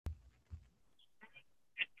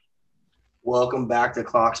Welcome back to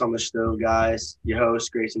Clocks on the Stove, guys. Your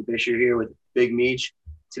host, Grayson Fisher, here with Big Meech.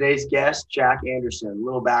 Today's guest, Jack Anderson. A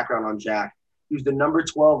little background on Jack. He was the number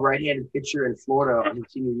 12 right-handed pitcher in Florida in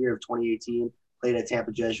his senior year of 2018, played at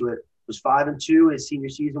Tampa Jesuit, was 5-2 his senior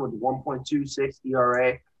season with 1.26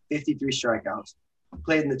 ERA, 53 strikeouts.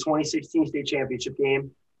 Played in the 2016 state championship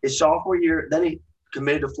game. His sophomore year, then he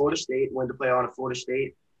committed to Florida State, went to play on at Florida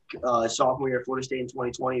State. Sophomore year at Florida State in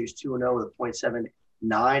 2020, he was 2-0 with a .79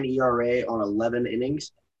 ERA on 11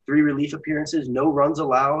 innings, 3 relief appearances, no runs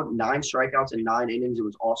allowed, 9 strikeouts in 9 innings. It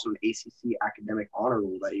was also an ACC academic honor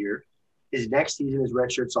roll that year. His next season, his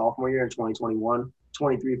redshirt sophomore year in 2021,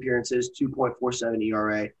 23 appearances, 2.47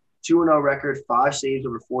 ERA, 2-0 record, 5 saves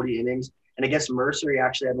over 40 innings. And against Mercer, he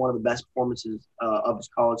actually had one of the best performances of his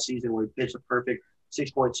college season where he pitched a perfect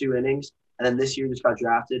 6.2 innings. And then this year just got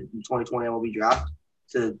drafted in 2020 MLB draft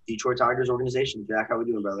to the Detroit Tigers organization. Jack, how we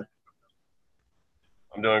doing, brother?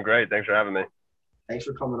 I'm doing great. Thanks for having me. Thanks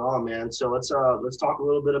for coming on, man. So let's talk a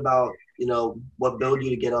little bit about, what built you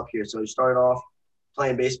to get up here. So you started off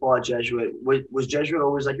playing baseball at Jesuit. Was Jesuit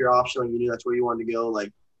always like your option? Like you knew that's where you wanted to go?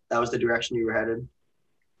 Like that was the direction you were headed?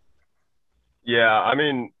 Yeah, I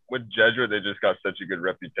mean, with Jesuit, they just got such a good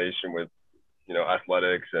reputation with,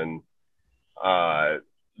 athletics, and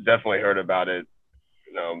definitely heard about it,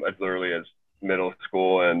 as literally as middle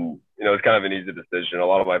school, and it's kind of an easy decision. A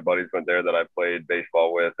lot of my buddies went there that I played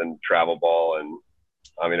baseball with and travel ball, and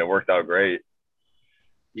I mean it worked out great.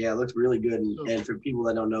 Yeah, it looks really good. And for people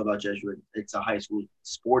that don't know about Jesuit, it's a high school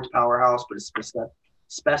sports powerhouse, but it's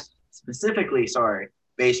specifically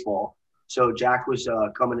baseball. So Jack was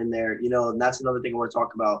coming in there, and that's another thing I want to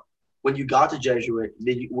talk about. When you got to Jesuit,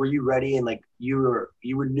 were you ready, and like you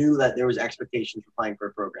knew that there was expectations for playing for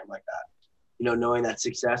a program like that? Knowing that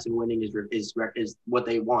success and winning is what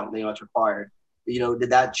they want, it's required. Did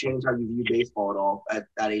that change how you view baseball at all at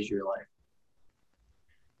that age of your life?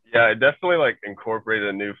 Yeah, it definitely incorporated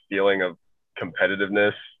a new feeling of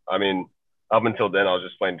competitiveness. I mean, up until then, I was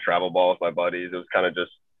just playing travel ball with my buddies. It was kind of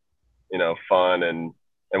just, fun. And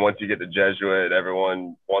once you get to Jesuit,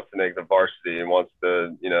 everyone wants to make the varsity and wants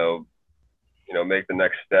to, make the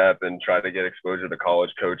next step and try to get exposure to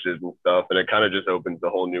college coaches and stuff. And it kind of just opens a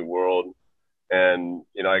whole new world. And,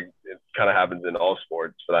 it kind of happens in all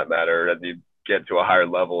sports for that matter. As you get to a higher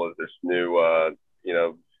level, there's new,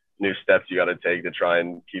 new steps you got to take to try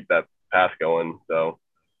and keep that path going. So,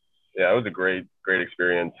 yeah, it was a great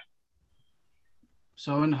experience.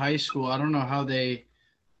 So in high school, I don't know how they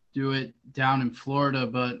do it down in Florida,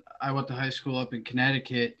 but I went to high school up in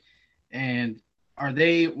Connecticut. And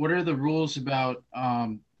what are the rules about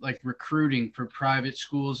recruiting for private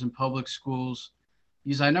schools and public schools?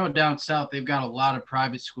 Because I know down south, they've got a lot of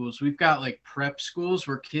private schools. We've got prep schools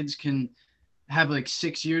where kids can have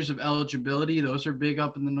 6 years of eligibility. Those are big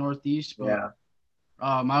up in the Northeast. But, yeah.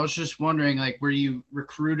 I was just wondering, were you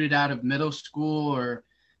recruited out of middle school, or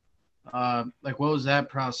what was that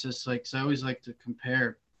process like? Because I always like to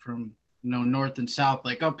compare from, north and south.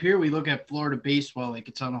 Up here, we look at Florida baseball,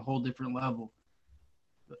 it's on a whole different level.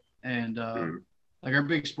 And our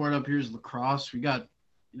big sport up here is lacrosse. We got,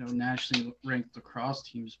 nationally ranked lacrosse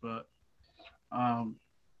teams, but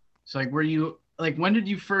so were you when did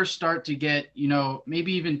you first start to get,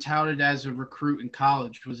 maybe even touted as a recruit in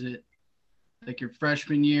college? Was it your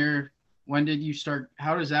freshman year? When did you start?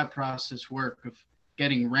 How does that process work of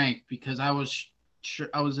getting ranked? Because I was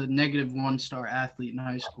a negative 1-star athlete in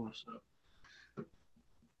high school. So.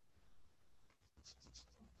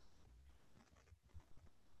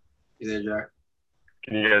 You there, Jack?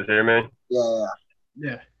 Can you guys hear me?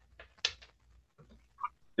 Yeah.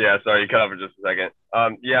 Yeah, sorry, you cut off for just a second.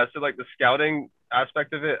 So the scouting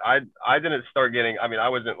aspect of it, I didn't start getting, I mean, I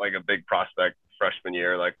wasn't a big prospect freshman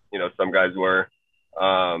year, some guys were.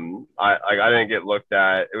 I didn't get looked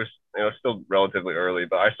at. It was still relatively early,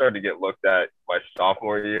 but I started to get looked at my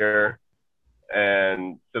sophomore year.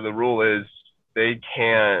 And so the rule is you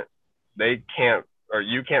can't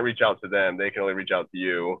reach out to them. They can only reach out to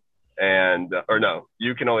you.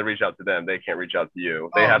 You can only reach out to them. They can't reach out to you.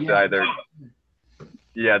 They have to either,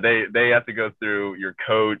 they have to go through your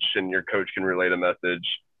coach, and your coach can relay the message.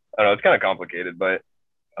 I don't know, it's kind of complicated, but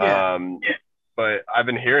but I've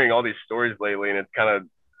been hearing all these stories lately, and it's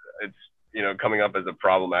coming up as a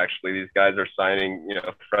problem. Actually, these guys are signing,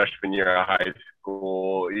 freshman year of high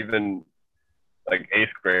school, even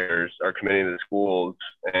 8th graders are committing to schools,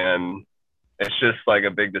 and it's just a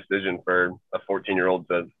big decision for a 14-year-old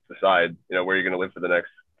to decide, where you're going to live for the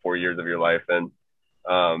next 4 years of your life. And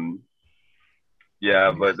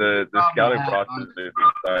but the scouting process is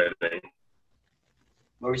exciting.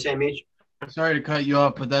 What were you saying, Mitch? Sorry to cut you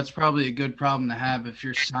off, but that's probably a good problem to have if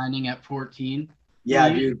you're signing at 14. Yeah,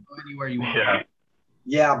 You can dude. go anywhere you want. Yeah.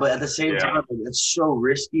 Yeah, but at the same Yeah. time, like, it's so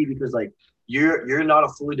risky because like you're not a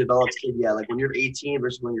fully developed kid yet. Like when you're 18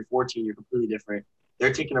 versus when you're 14, you're completely different.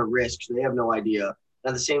 They're taking a risk, so they have no idea. And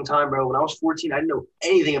at the same time, bro, when I was 14, I didn't know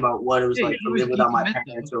anything about what it was Yeah, like you to always live without my decommit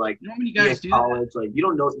parents though. or like You know how many be in guys do that? college. Like you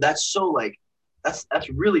don't know. That's so like that's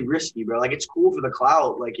really risky, bro. Like it's cool for the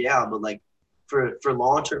clout, like yeah, but like for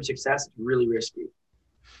long term success, it's really risky.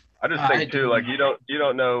 I just I think too, like don't. you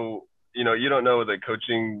don't know, you don't know the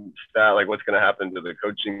coaching staff, like what's going to happen to the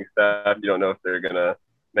coaching staff. You don't know if they're going to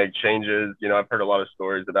make changes. I've heard a lot of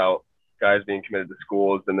stories about guys being committed to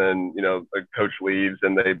schools, and then a coach leaves,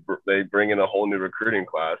 and they bring in a whole new recruiting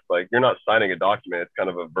class. Like you're not signing a document; it's kind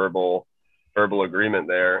of a verbal agreement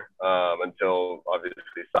there until obviously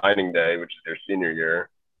signing day, which is their senior year,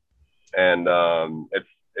 and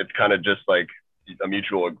it's kind of just like a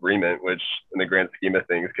mutual agreement, which in the grand scheme of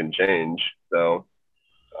things can change. So,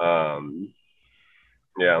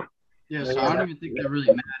 yeah. Yeah, so Yeah, I don't even think that really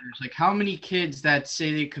matters. Like, how many kids that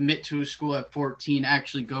say they commit to a school at 14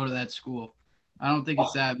 actually go to that school? I don't think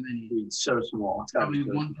it's that many. it's so small. It's gotta Probably be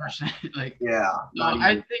so 1%. Like, yeah, so not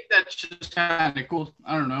I even. think that's just kind of cool.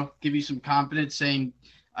 I don't know. Give you some confidence saying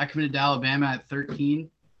I committed to Alabama at 13.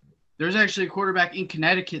 There's actually a quarterback in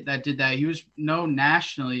Connecticut that did that. He was known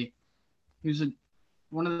nationally. He was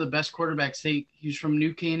one of the best quarterbacks. He was from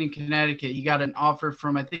New Canaan, Connecticut. He got an offer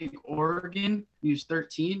from, I think, Oregon. He was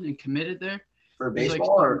 13 and committed there. For He was like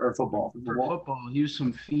baseball or football? for football. He was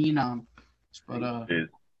some phenom. But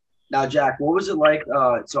Now, Jack, what was it like?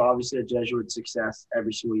 So obviously a Jesuit success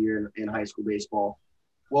every single year in high school baseball.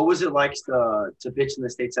 What was it like to pitch in the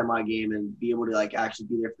state semi game and be able to like actually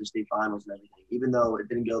be there for the state finals and everything, even though it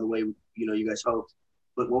didn't go the way you guys hoped?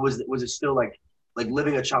 But what was it still like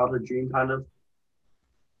living a childhood dream kind of?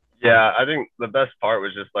 Yeah, I think the best part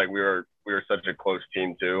was just like we were such a close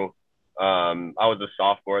team too. I was a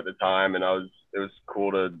sophomore at the time, and it was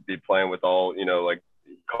cool to be playing with all like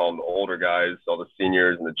call them the older guys, all the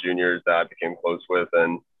seniors and the juniors that I became close with,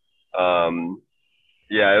 and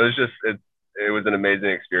yeah, it was an amazing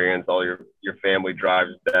experience. All your family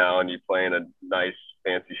drives down, you play in a nice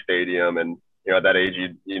fancy stadium, and at that age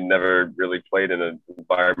you never really played in an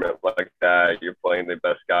environment like that. You're playing the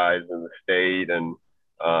best guys in the state, and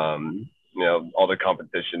all the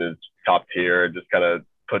competition is top tier. It just kind of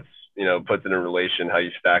puts it in relation how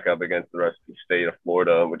you stack up against the rest of the state of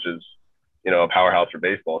Florida, which is a powerhouse for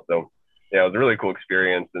baseball. So yeah, it was a really cool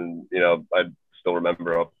experience, and I still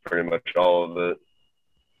remember pretty much all of it.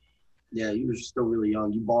 Yeah, you were still really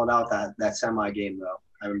young. You balled out that semi game though.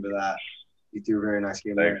 I remember that. You threw a very nice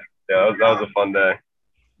game Thanks. there. Yeah, that was a fun day.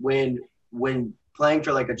 When playing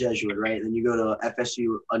for like a Jesuit, right? And then you go to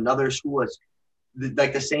FSU, another school that's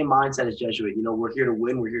like the same mindset as Jesuit. We're here to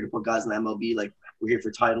win. We're here to put guys in the MLB. Like we're here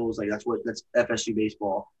for titles. Like that's FSU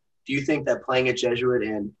baseball. Do you think that playing at Jesuit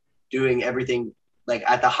and doing everything like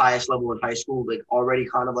at the highest level in high school, like already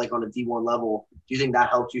kind of like on a D1 level, do you think that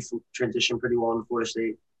helped you transition pretty well in Florida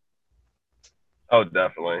State? Oh,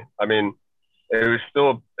 definitely. I mean, it was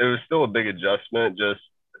still a big adjustment. Just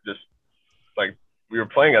like we were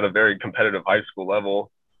playing at a very competitive high school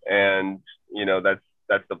level, and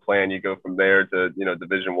that's the plan. You go from there to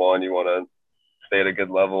Division I. You want to stay at a good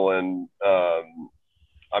level, and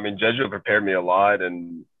I mean, Jesuit prepared me a lot,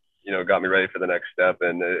 and got me ready for the next step.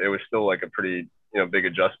 And it was still like a pretty big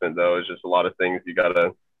adjustment though. It's just a lot of things you got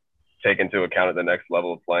to take into account at the next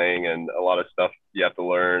level of playing, and a lot of stuff you have to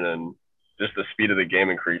learn, and just the speed of the game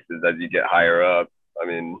increases as you get higher up. I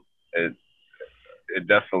mean, it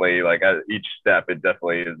definitely, like at each step, it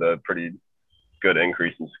definitely is a pretty good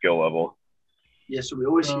increase in skill level. Yeah, so we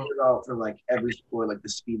always hear about from like every sport, like the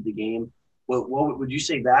speed of the game. What would you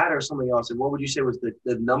say that or something else? And what would you say was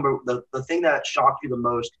the thing that shocked you the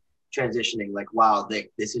most transitioning? Like, wow,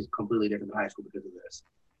 this is completely different than high school because of this.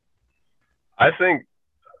 I think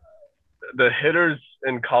the hitters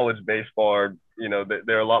in college baseball are,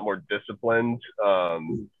 they're a lot more disciplined.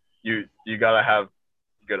 You got to have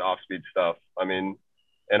good off-speed stuff. I mean,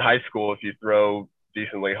 in high school, if you throw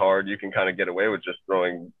decently hard, you can kind of get away with just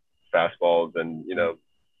throwing fastballs and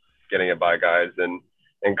getting it by guys. And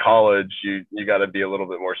in college, you got to be a little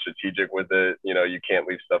bit more strategic with it. You can't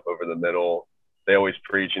leave stuff over the middle. They always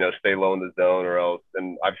preach, stay low in the zone or else.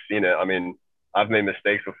 And I've seen it. I mean, I've made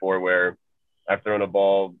mistakes before where I've thrown a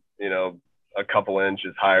ball, a couple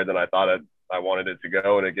inches higher than I thought I wanted it to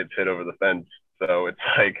go, and it gets hit over the fence. So it's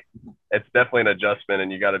like, it's definitely an adjustment,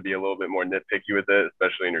 and you got to be a little bit more nitpicky with it,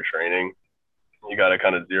 especially in your training. You got to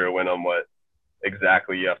kind of zero in on what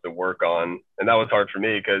exactly you have to work on. And that was hard for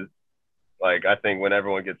me because, like I think when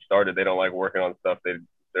everyone gets started, they don't like working on stuff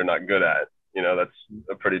they're not good at. You know, that's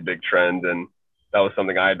a pretty big trend, and that was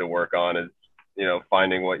something I had to work on is, you know,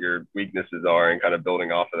 finding what your weaknesses are and kind of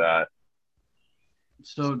building off of that.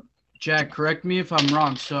 So, Jack, correct me if I'm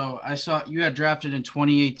wrong. So I saw you got drafted in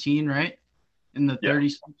 2018, right? In the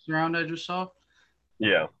 36th round, I just saw.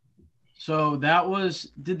 Yeah. So that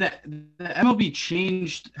was the MLB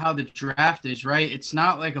changed how the draft is, right? It's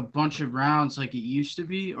not like a bunch of rounds like it used to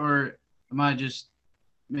be, or am I just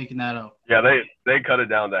making that up? Yeah, they cut it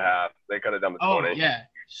down to half. They cut it down to 20. Oh yeah.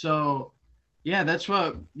 So yeah, that's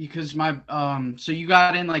what because my so you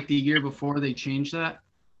got in like the year before they changed that?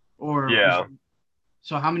 Or yeah.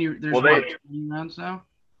 So how many there's well, 20 rounds now?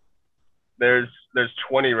 There's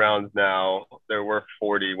 20 rounds now. There were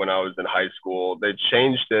 40 when I was in high school. They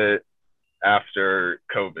changed it after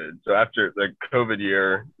COVID. So after the COVID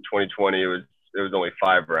year, 2020, it was only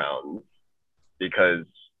 5 rounds because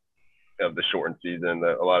of the shortened season.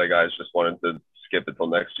 That a lot of guys just wanted to skip it till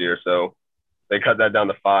next year. So they cut that down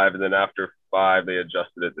to 5, and then after 5, they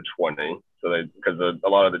adjusted it to 20. So because a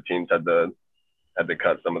lot of the teams had to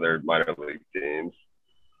cut some of their minor league teams.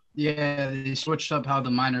 Yeah, they switched up how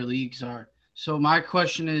the minor leagues are. So my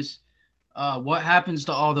question is, what happens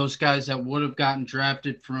to all those guys that would have gotten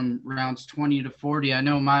drafted from rounds 20 to 40? I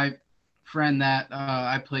know my friend that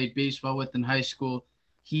I played baseball with in high school,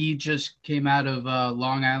 he just came out of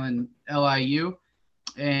Long Island LIU,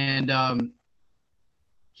 and I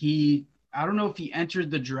don't know if he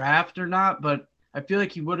entered the draft or not, but I feel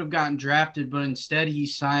like he would have gotten drafted, but instead he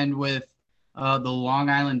signed with the Long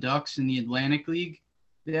Island Ducks in the Atlantic League.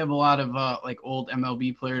 They have a lot of like old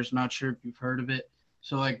MLB players. Not sure if you've heard of it.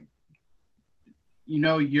 So like, you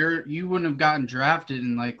know, you wouldn't have gotten drafted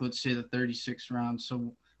in like, let's say the 36th round.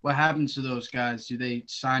 So what happens to those guys? Do they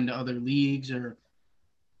sign to other leagues or,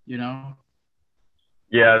 you know?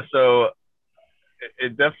 Yeah. So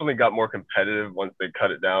it definitely got more competitive once they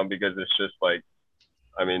cut it down because it's just like,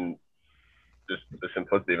 I mean, just the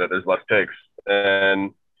simplicity of it. There's less picks,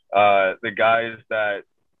 and the guys that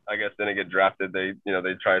I guess didn't get drafted, they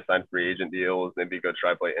try to sign free agent deals, maybe go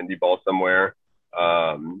try to play indie ball somewhere.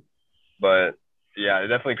 But yeah, it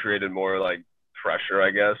definitely created more like pressure,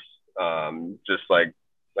 I guess. Just like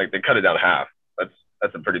they cut it down half.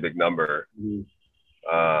 That's a pretty big number.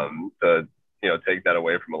 To take that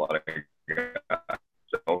away from a lot of guys.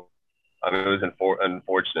 So I mean, it was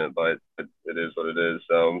unfortunate, but it is what it is.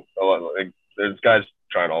 So there's guys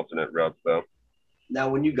trying alternate routes though. Now,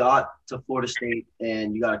 when you got to Florida State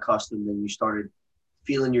and you got accustomed and you started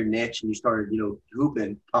feeling your niche and you started,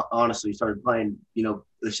 hooping, honestly, you started playing,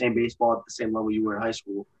 the same baseball at the same level you were in high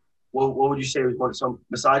school, what would you say was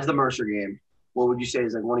besides the Mercer game, what would you say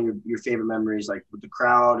is like one of your favorite memories, like with the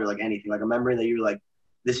crowd or like anything, like a memory that you were like,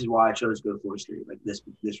 this is why I chose to go to Florida State, like this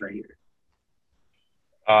right here?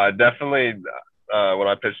 Definitely when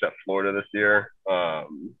I pitched at Florida this year,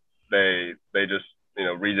 they just,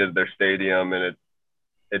 redid their stadium, and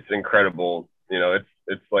it's incredible.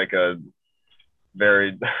 It's like a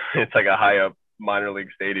very it's like a high up minor league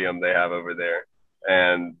stadium they have over there,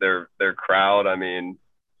 and their crowd, I mean,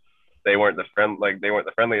 they weren't the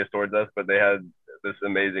friendliest towards us, but they had this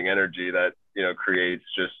amazing energy that creates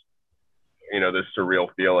just this surreal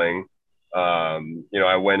feeling.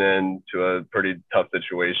 I went into a pretty tough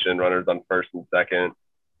situation, runners on first and second,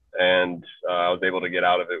 and I was able to get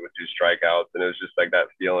out of it with 2 strikeouts, and it was just like that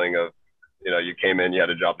feeling of you came in, you had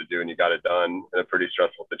a job to do, and you got it done in a pretty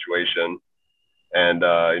stressful situation. And,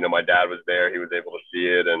 my dad was there. He was able to see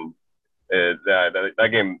it. And that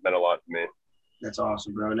game meant a lot to me. That's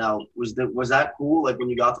awesome, bro. Now, was that cool? Like when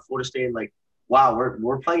you got to Florida State, and like, wow,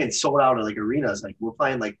 we're playing in sold out like arenas. Like we're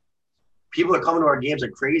playing like people are coming to our games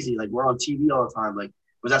like crazy. Like we're on TV all the time. Like,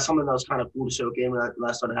 was that something that was kind of cool to soak in when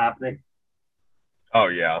that started happening? Oh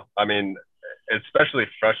yeah. I mean, especially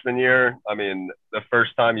freshman year. I mean, the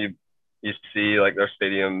first time you see like their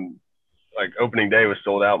stadium, like opening day was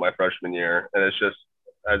sold out my freshman year. And it's just,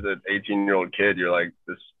 as an 18-year-old kid, you're like,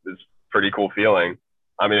 this pretty cool feeling.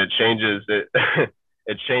 I mean, it changes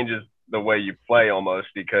it changes the way you play almost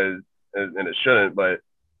because, and it shouldn't, but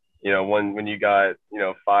when you got,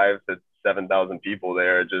 5,000 to 7,000 people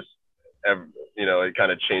there, it just, it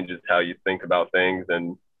kind of changes how you think about things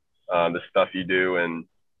and the stuff you do. And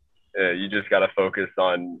you just got to focus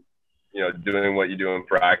on, doing what you do in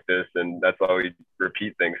practice. And that's why we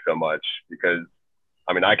repeat things so much, because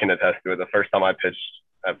I mean, I can attest to it. The first time I pitched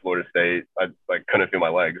at Florida State, I couldn't feel my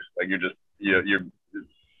legs. Like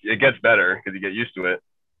it gets better because you get used to it,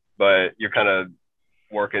 but you're kind of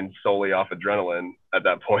working solely off adrenaline at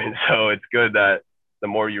that point. So it's good that the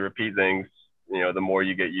more you repeat things, the more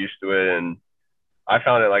you get used to it. And I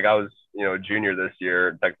found it like I was junior this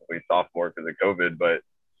year, technically sophomore because of COVID, but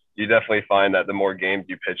you definitely find that the more games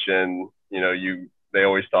you pitch in, they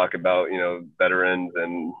always talk about, veterans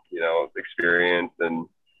and, experience. And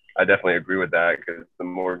I definitely agree with that because the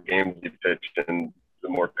more games you pitch in, the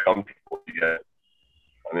more comfortable you get.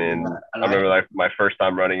 I mean, I remember like my first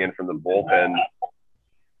time running in from the bullpen.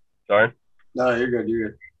 Sorry? No, you're good. You're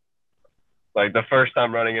good. Like the first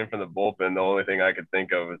time running in from the bullpen, the only thing I could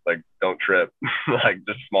think of is like, don't trip. Like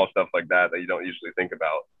just small stuff like that you don't usually think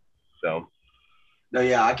about. So. No,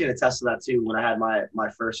 yeah, I can attest to that too. When I had my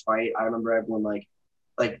first fight, I remember everyone like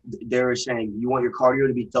they were saying, you want your cardio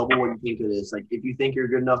to be double what you think it is. Like if you think you're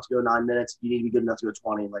good enough to go 9 minutes, you need to be good enough to go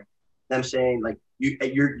 20. Like them saying like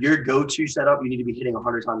your go-to setup, you need to be hitting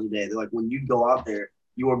 100 times a day. They're like, when you go out there,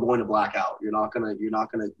 you are going to black out. You're not gonna.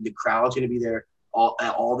 The crowd's gonna be there.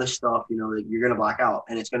 All this stuff, like you're gonna black out,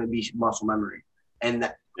 and it's gonna be muscle memory. And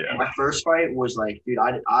my first fight was like, dude,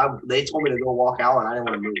 they told me to go walk out, and I didn't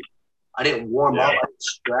want to move. I didn't warm up. I didn't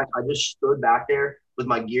stretch. I just stood back there with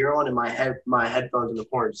my gear on and my headphones in the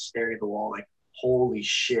corner, just staring at the wall, like holy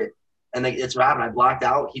shit. And like it's what happened. I blacked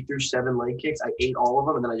out. He threw 7 leg kicks. I ate all of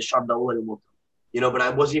them, and then I just shot double leg and whooped him. But I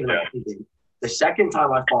wasn't even like thinking. The second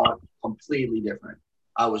time I fought, completely different.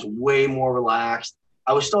 I was way more relaxed.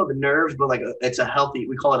 I was still the nerves, but like it's a healthy.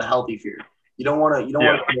 We call it a healthy fear. You don't want to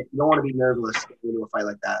be nerveless into a fight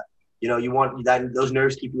like that. You want that. Those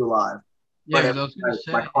nerves keep you alive. Yeah, but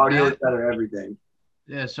my cardio is better. Everything.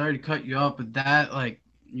 Yeah, sorry to cut you off, but that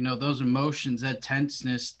those emotions, that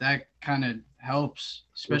tenseness, that kind of helps,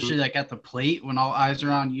 especially like at the plate when all eyes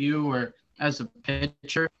are on you, or as a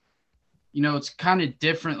pitcher. It's kind of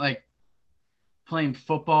different. Like playing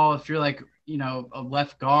football, if you're like a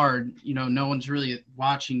left guard, no one's really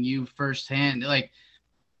watching you firsthand. Like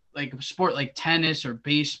a sport like tennis or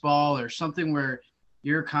baseball or something where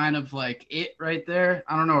you're kind of like it right there.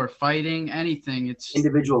 I don't know, or fighting, anything. It's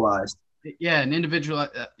individualized. Yeah, an individual.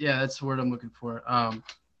 Yeah, that's the word I'm looking for.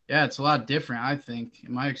 Yeah, it's a lot different, I think,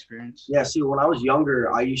 in my experience. Yeah, see, when I was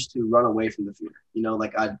younger, I used to run away from the fear.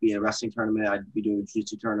 Like I'd be in a wrestling tournament, I'd be doing a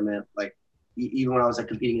jiu-jitsu tournament. Like even when I was like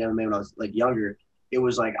competing in MMA when I was like younger, it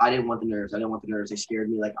was like I didn't want the nerves. They scared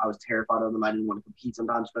me. Like I was terrified of them. I didn't want to compete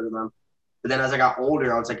sometimes because of them. But then as I got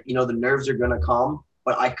older, I was like, the nerves are gonna come,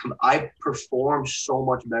 but I perform so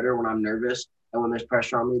much better when I'm nervous and when there's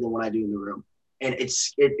pressure on me than when I do in the room. And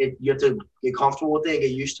you have to get comfortable with it,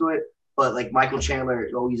 get used to it. But like Michael Chandler,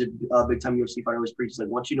 he's a big time UFC fighter, always preaches like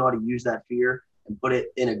once you know how to use that fear and put it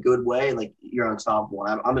in a good way, like you're unstoppable.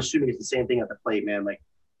 And I'm assuming it's the same thing at the plate, man. Like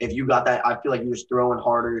if you got that, I feel like you're just throwing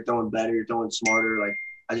harder, you're throwing better, you're throwing smarter. Like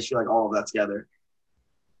I just feel like all of that together.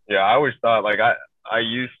 Yeah, I always thought like I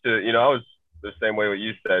used to, I was the same way what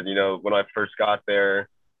you said. When I first got there,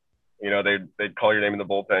 they'd call your name in the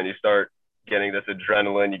bullpen. You start getting this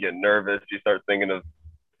adrenaline, you get nervous, you start thinking of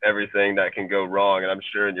everything that can go wrong. And I'm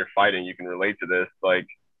sure in your fighting, you can relate to this. Like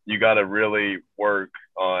you got to really work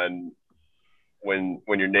on when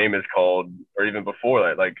your name is called, or even before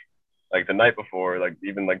that, like the night before, like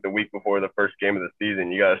even like the week before the first game of the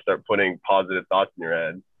season, you got to start putting positive thoughts in your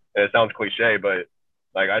head. And it sounds cliche, but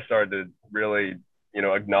like I started to really,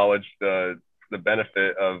 acknowledge the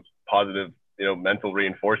benefit of positive, mental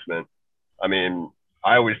reinforcement. I mean,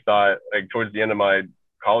 I always thought like towards the end of my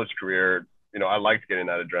college career, I liked getting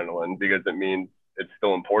that adrenaline because it means it's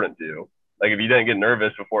still important to you. Like if you didn't get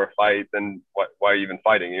nervous before a fight, then why are you even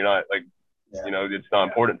fighting? You're not like, it's not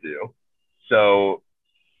important to you. So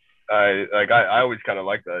I always kind of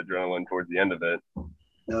like the adrenaline towards the end of it.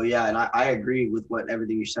 No, yeah, and I agree with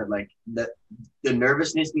everything you said. Like the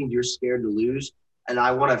nervousness means you're scared to lose, and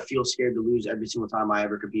I want to feel scared to lose every single time I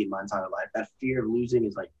ever compete in my entire life. That fear of losing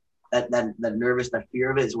is like that that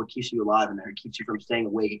fear of it is what keeps you alive in there. It keeps you from staying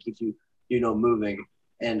awake. It keeps you moving.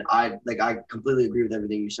 And I completely agree with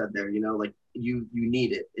everything you said there. Like you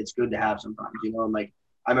need it. It's good to have sometimes. And like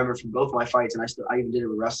I remember from both my fights, and I even did it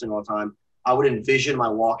with wrestling all the time. I would envision my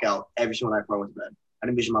walkout every single night before I went to bed. I'd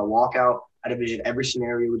envision my walkout. I'd envision every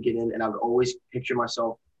scenario we would get in, and I would always picture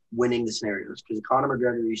myself winning the scenarios. Because Conor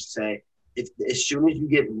McGregor used to say, as soon as you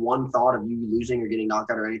get one thought of you losing or getting knocked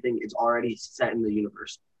out or anything, it's already set in the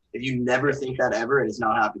universe. If you never think that ever, it's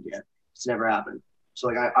not happened yet. It's never happened. So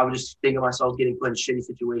like I would just think of myself getting put in shitty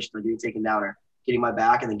situations, like getting taken down or getting my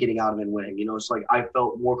back and then getting out of it and winning. It's like I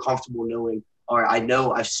felt more comfortable knowing, all right, I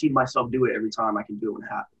know I've seen myself do it every time. I can do it when it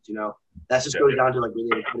happens. That just goes down to like really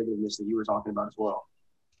the competitiveness that you were talking about as well.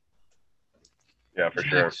 Yeah, for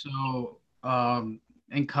sure. So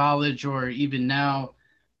in college or even now,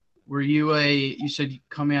 were you you said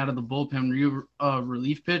coming out of the bullpen, were you a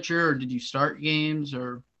relief pitcher or did you start games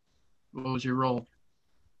or what was your role?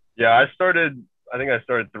 Yeah, I started I think I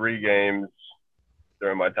started 3 games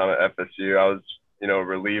during my time at FSU. I was, a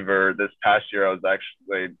reliever. This past year, I was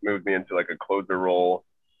actually moved me into like a closer role,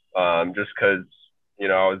 just because,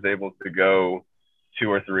 I was able to go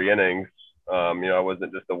 2 or 3 innings. I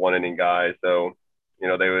wasn't just a 1 inning guy. So,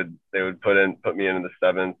 they would put me in the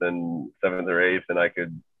seventh or eighth, and I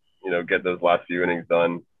could, get those last few innings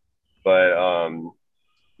done. But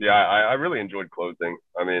yeah, I really enjoyed closing.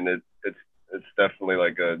 I mean, it's definitely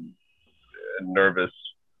like a nervous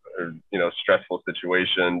or stressful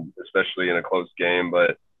situation, especially in a close game.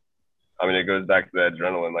 But I mean, it goes back to the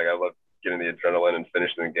adrenaline. Like I love getting the adrenaline and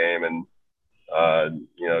finishing the game, and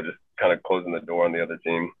just kind of closing the door on the other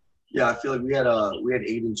team. Yeah, I feel like we had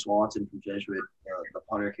Aiden Swanson from Jesuit, the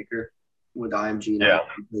punter kicker with IMG. Now. Yeah,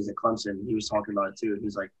 he plays at Clemson. He was talking about it too. He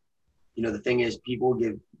was like, the thing is, people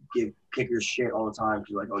give kickers shit all the time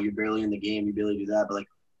because like, oh, you're barely in the game, you barely do that. But like,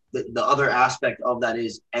 the other aspect of that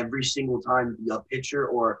is every single time a pitcher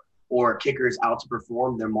or a kicker is out to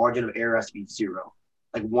perform, their margin of error has to be 0.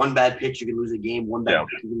 Like one bad pitch, you can lose a game. One bad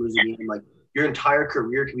pitch, you can lose a game. Like your entire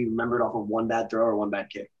career can be remembered off of one bad throw or one bad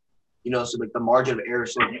kick. So like the margin of error.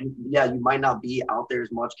 So you might not be out there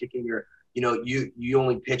as much kicking, or you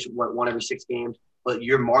only pitch one every 6 games, but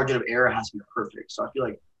your margin of error has to be perfect. So I feel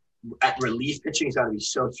like at relief pitching, it's got to be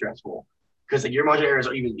so stressful because like your margin of errors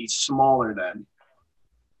are even smaller than.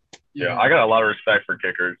 Yeah, I got a lot of respect for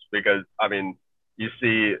kickers because I mean, you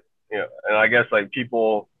see, and I guess like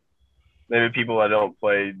maybe people that don't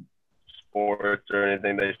play sports or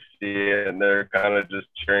anything, they see it and they're kind of just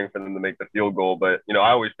cheering for them to make the field goal. But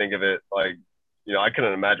I always think of it like, I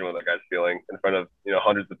couldn't imagine what that guy's feeling in front of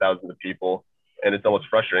hundreds of thousands of people, and it's almost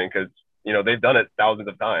frustrating because they've done it thousands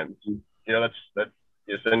of times. That's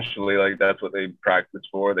essentially like that's what they practice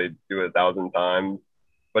for. They do it 1,000 times,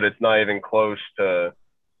 but it's not even close to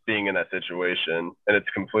being in that situation, and it's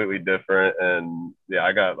completely different. And yeah,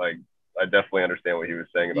 I definitely understand what he was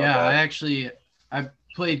saying about that. I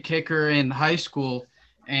played kicker in high school,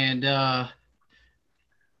 and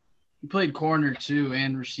played corner too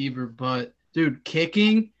and receiver. But dude,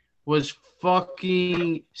 kicking was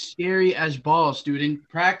fucking scary as balls, dude. In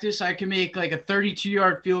practice, I can make like a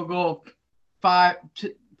 32-yard field goal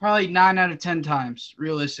probably 9 out of 10 times,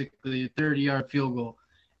 realistically, a 30-yard field goal.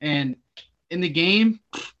 And in the game,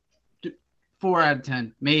 4 out of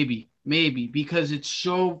 10, maybe, because it's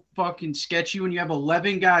so fucking sketchy when you have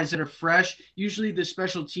 11 guys that are fresh. Usually the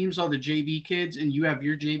special teams are the JV kids, and you have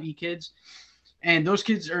your JV kids. And those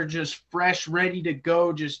kids are just fresh, ready to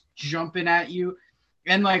go, just jumping at you.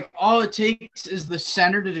 And, like, all it takes is the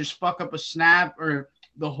center to just fuck up a snap or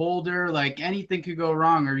the holder. Like, anything could go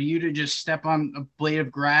wrong, or you to just step on a blade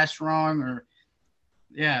of grass wrong. Or,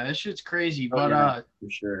 yeah, that shit's crazy. For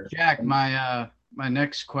sure. Jack, my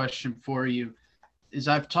next question for you is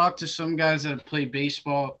I've talked to some guys that have played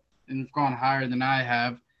baseball and have gone higher than I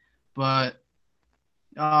have, but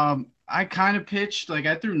I kind of pitched. Like,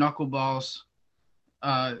 I threw knuckleballs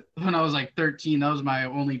when I was like 13. That was my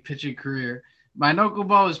only pitching career. My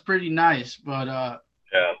knuckleball was pretty nice, but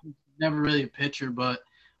never really a pitcher. But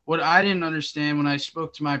what I didn't understand when I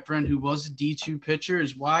spoke to my friend who was a D2 pitcher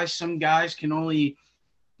is why some guys can only,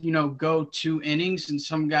 go 2 innings and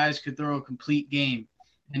some guys could throw a complete game.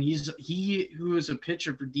 And he who was a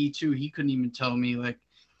pitcher for D2, he couldn't even tell me like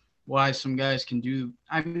why some guys can do.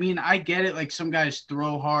 I mean, I get it. Like some guys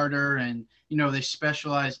throw harder and, they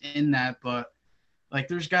specialize in that, but like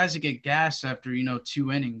there's guys that get gassed after,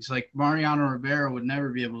 2 innings. Like Mariano Rivera would never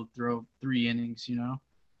be able to throw 3 innings,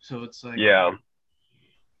 So it's like, yeah.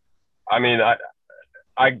 I mean,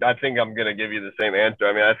 I think I'm gonna give you the same answer.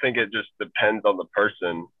 I mean, I think it just depends on the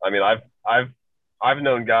person. I mean, I've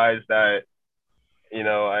known guys that,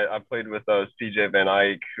 I played with CJ Van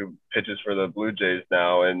Eyck, who pitches for the Blue Jays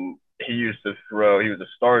now, and he was a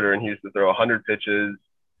starter, and he used to throw 100 pitches,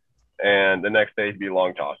 and the next day he'd be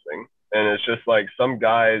long tossing. And it's just like some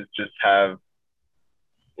guys just have,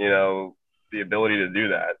 the ability to do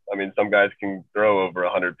that. I mean, some guys can throw over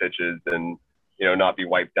 100 pitches and, not be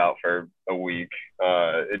wiped out for a week.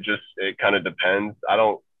 It kind of depends.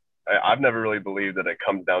 I've never really believed that it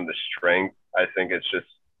comes down to strength. I think it's just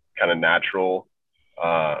kind of natural.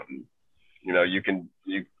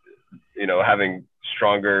 Having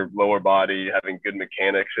stronger lower body, having good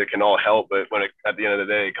mechanics, it can all help. But at the end of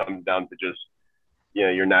the day, it comes down to just,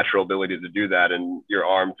 your natural ability to do that and your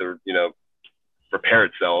arm to, repair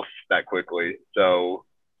itself that quickly. So,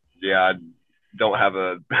 yeah, I don't have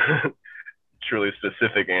a truly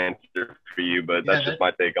specific answer for you, but that's just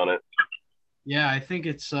my take on it. Yeah, I think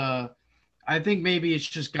I think maybe it's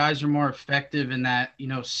just guys are more effective in that,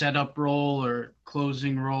 setup role or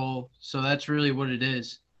closing role. So that's really what it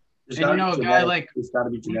is. And you know, a guy like it's got to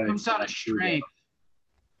be when it genetics. comes down to strength.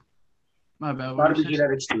 My bad. Got to be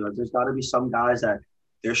genetics too. Like, there's got to be some guys that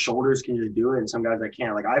their shoulders can just do it, and some guys that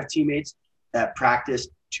can't. Like I have teammates that practice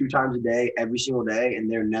 2 times a day, every single day, and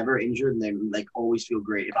they're never injured, and they like always feel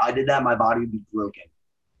great. If I did that, my body would be broken.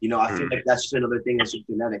 You know, I feel like that's just another thing that's just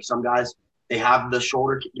genetic. Some guys, they have the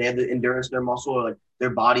shoulder, they have the endurance in their muscle, or like their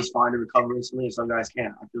body's fine to recover instantly, and some guys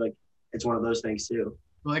can't. I feel like it's one of those things too.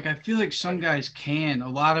 Like, I feel like some guys can, a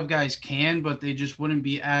lot of guys can, but they just wouldn't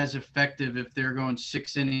be as effective if they're going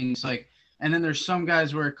 6 innings. Like, and then there's some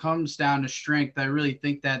guys where it comes down to strength. I really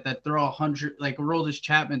think that throw 100, like Aroldis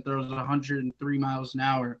Chapman throws 103 miles an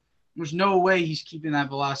hour. There's no way he's keeping that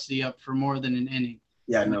velocity up for more than an inning.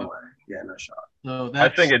 Yeah, no way. Yeah, no shot. So I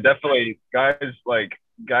think it definitely guys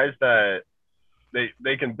that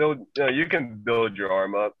they can build. You know, you can build your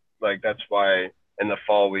arm up. Like that's why in the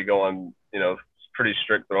fall we go on, you know, pretty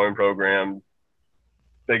strict throwing programs.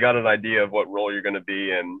 They got an idea of what role you're going to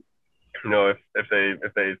be in. You know,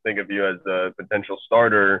 if they think of you as a potential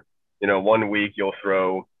starter, you know, 1 week you'll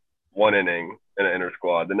throw 1 inning in an inter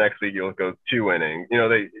squad. The next week you'll go 2 innings. You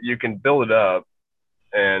know, you can build it up,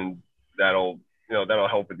 and that'll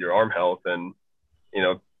help with your arm health and, you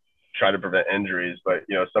know, try to prevent injuries. But,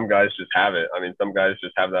 you know, some guys just have it. I mean, some guys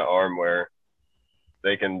just have that arm where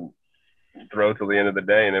they can throw till the end of the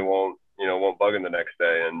day and it won't bug them the next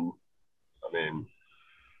day. And I mean,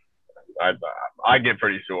 I get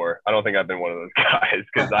pretty sore. I don't think I've been one of those guys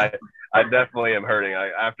because I definitely am hurting.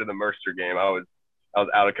 After the Mercer game, I was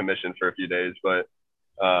out of commission for a few days, but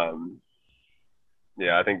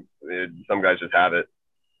yeah, I think some guys just have it.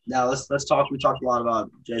 Now let's talk. We talked a lot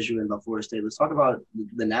about Jesuit and about Florida State. Let's talk about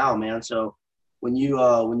the now, man. So when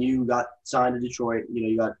you got signed to Detroit, you know,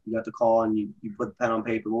 you got the call and you put the pen on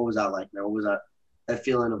paper. What was that like, man? What was that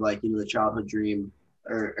feeling of like, you know, the childhood dream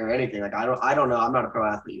or anything? Like I don't know. I'm not a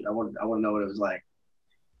pro athlete. I want to know what it was like.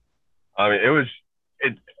 I mean,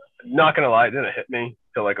 it not gonna lie, it didn't hit me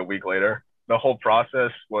till like a week later. The whole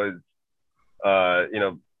process was you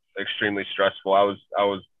know, extremely stressful. I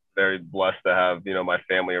was very blessed to have, you know, my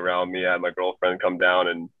family around me. I had my girlfriend come down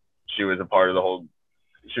and she was a part of the whole,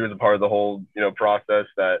 you know, process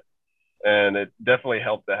and it definitely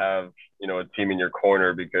helped to have, you know, a team in your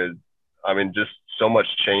corner because, I mean, just so much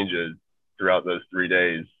changes throughout those 3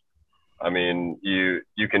 days. I mean, you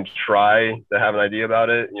can try to have an idea about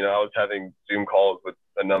it. You know, I was having Zoom calls with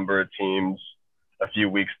a number of teams a few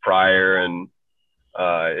weeks prior, and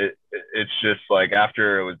it's just like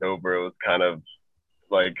after it was over, it was kind of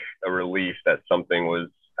like a relief that something was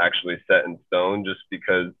actually set in stone just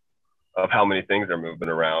because of how many things are moving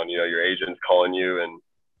around. You know, your agent's calling you and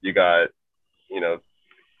you got, you know,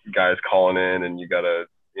 guys calling in and you got to,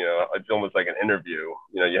 you know, it's almost like an interview.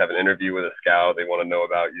 You know, you have an interview with a scout. They want to know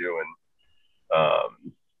about you. And,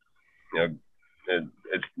 you know,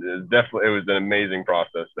 it's definitely, it was an amazing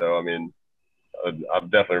process. So, I mean, I'll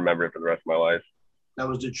definitely remember it for the rest of my life. Now,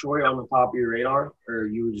 was Detroit on the top of your radar, or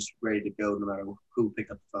you were just ready to go no matter who picked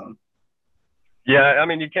up the phone? Yeah, I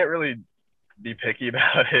mean, you can't really be picky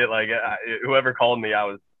about it. Like, whoever called me, I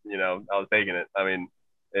was taking it. I mean,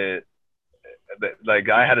 like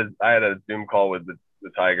I had a Zoom call with the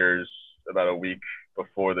Tigers about a week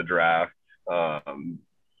before the draft,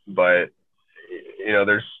 but you know,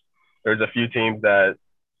 there's a few teams that,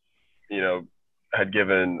 you know, had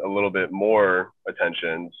given a little bit more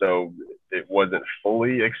attention, so it wasn't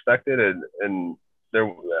fully expected, and there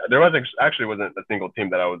wasn't a single team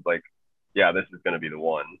that I was like, yeah, this is going to be the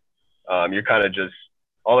one. You're kind of just,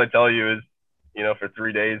 all I tell you is, you know, for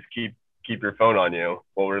 3 days, keep your phone on you.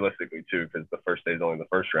 Well, realistically too, because the first day is only the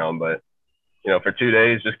first round, but you know, for 2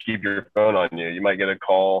 days, just keep your phone on you. You might get a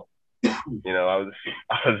call. You know,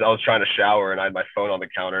 I was trying to shower and I had my phone on the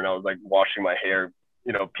counter and I was like washing my hair,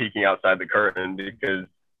 you know, peeking outside the curtain because,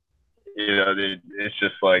 you know, it's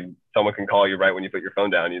just like someone can call you right when you put your phone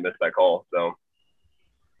down and you miss that call. So.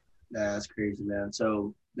 Yeah, that's crazy, man.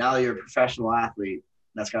 So now that you're a professional athlete,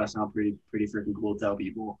 that's gotta sound pretty freaking cool to tell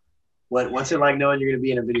people. What's it like knowing you're gonna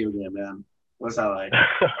be in a video game, man? What's that like?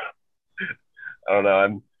 I don't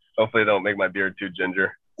know. Hopefully they don't make my beard too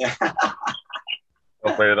ginger.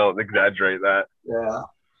 Hopefully they don't exaggerate that. Yeah.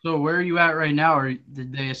 So where are you at right now? Or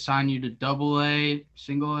did they assign you to AA,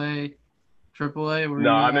 single A, triple A?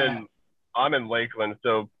 No, I'm in Lakeland.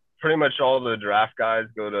 So pretty much all the draft guys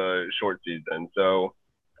go to short season. So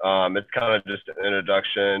it's kind of just an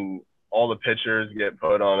introduction. All the pitchers get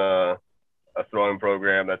put on a throwing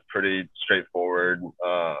program that's pretty straightforward.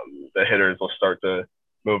 The hitters will start to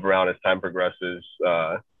move around as time progresses,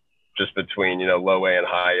 just between, you know, low A and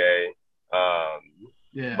high A.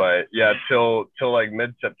 Yeah. But yeah, till like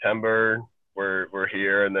mid-September, we're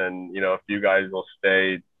here, and then a few guys will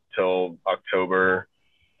stay till October,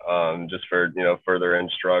 just for further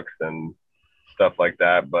instructs and stuff like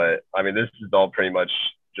that. But I mean, this is all pretty much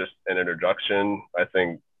just an introduction. I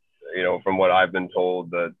think from what I've been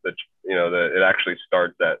told, that it actually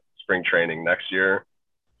starts at spring training next year,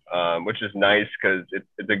 which is nice because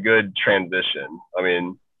it's a good transition. I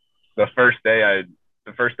mean, the first day I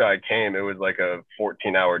came, it was like a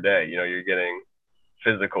 14-hour day. You're getting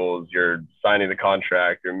physicals, you're signing the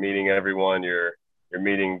contract, you're meeting everyone, you're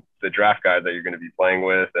meeting the draft guys that you're going to be playing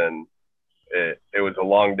with, and it was a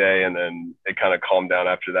long day, and then it kind of calmed down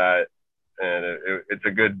after that. And it's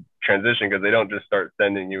a good transition because they don't just start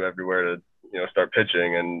sending you everywhere to start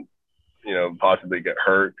pitching and possibly get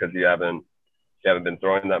hurt because you haven't been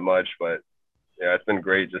throwing that much. But yeah, it's been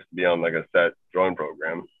great just to be on like a set throwing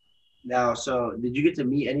program. Now, so did you get to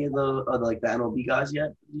meet any of the like the MLB guys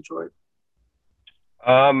yet in Detroit?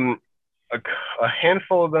 A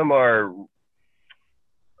handful of them are.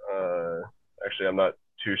 Actually, I'm not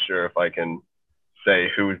too sure if I can say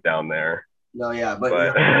who's down there. No, yeah, but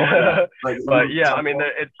yeah, I mean,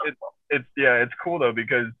 it's cool though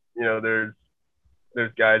because there's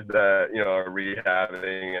guys that are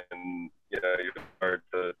rehabbing, and you start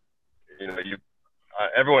to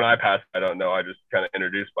everyone I pass, I don't know, I just kind of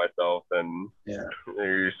introduce myself, and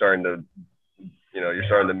you're starting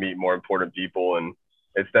to meet more important people, and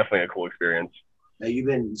it's definitely a cool experience. Now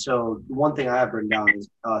so one thing I have written down is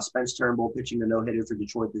Spence Turnbull pitching the no-hitter for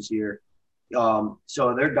Detroit this year. So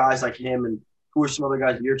there are guys like him, and who are some other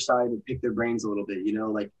guys you're excited to pick their brains a little bit,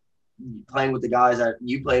 like playing with the guys that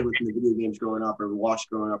you played with in the video games growing up or watched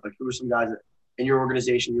growing up. Like, who are some guys that in your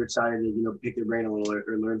organization you're excited to, pick their brain a little or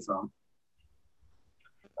learn from?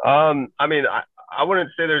 I mean, I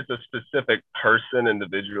wouldn't say there's a specific person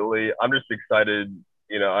individually. I'm just excited,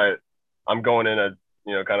 I'm going in as,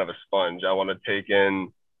 kind of a sponge. I want to take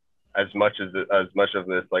in as much of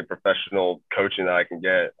this like professional coaching that I can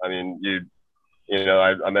get. I mean,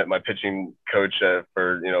 I met my pitching coach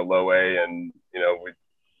for low A, and we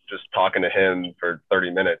just talking to him for 30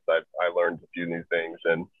 minutes. I learned a few new things,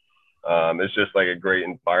 and it's just like a great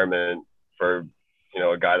environment for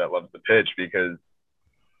a guy that loves to pitch, because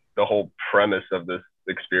the whole premise of this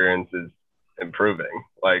experience is improving.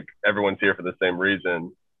 Like, everyone's here for the same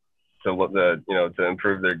reason, to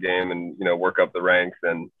improve their game and work up the ranks.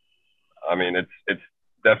 And I mean, it's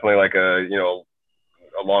definitely like a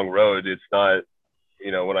long road. It's not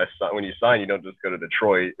when you sign, you don't just go to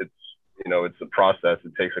Detroit. It's it's a process.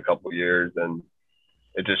 It takes a couple of years, and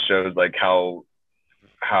it just shows like how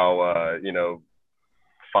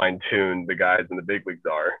fine-tuned the guys in the big leagues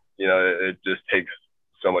are. It just takes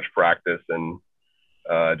so much practice and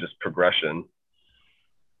just progression.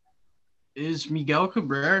 Is Miguel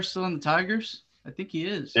Cabrera still in the Tigers? I think he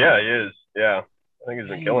is. Yeah, he is. Yeah, I think he's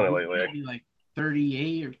been killing it lately. Maybe like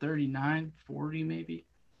 38 or 39, 40 maybe.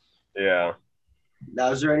 Yeah.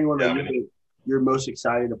 Now, is there anyone that you're most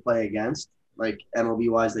excited to play against, like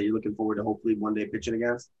MLB-wise, that you're looking forward to hopefully one day pitching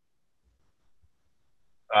against?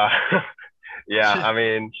 Yeah, I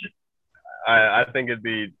mean, I think it'd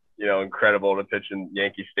be incredible to pitch in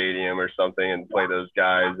Yankee Stadium or something and play those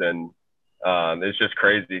guys. And it's just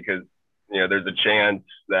crazy because there's a chance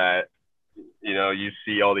that you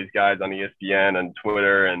see all these guys on ESPN and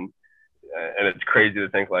Twitter, and it's crazy to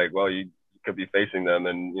think like, well, you could be facing them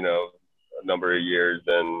in a number of years,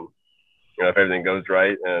 and if everything goes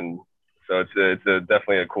right. And so it's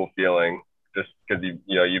definitely a cool feeling, just because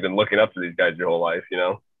you've been looking up to these guys your whole life.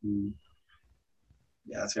 Mm-hmm.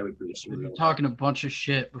 Yeah, that's gotta be pretty sweet. We've been talking a bunch of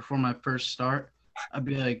shit before my first start. I'd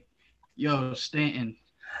be like, "Yo, Stanton,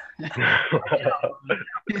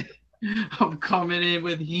 I'm coming in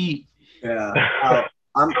with heat." Yeah,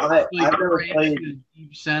 I've never played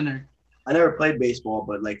deep center. I never played baseball,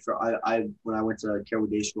 but like when I went to Carroll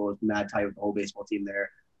Day School, I was mad tight with the whole baseball team there.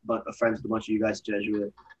 But friends with a bunch of you guys at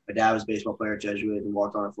Jesuit. My dad was a baseball player at Jesuit and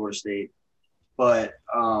walked on at Florida State. But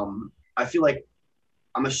I feel like,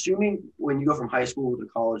 I'm assuming when you go from high school to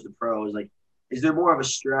college to pros, like, is there more of a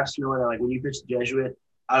stress knowing that, like, when you pitch the Jesuit,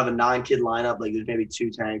 out of a 9-kid lineup, like, there's maybe 2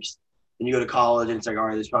 tanks, and you go to college and it's like, all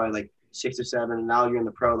right, there's probably like 6 or 7, and now you're in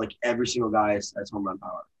the pro, like, every single guy has home run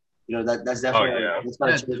power. That's definitely that's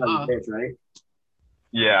gotta change how you pitch, right?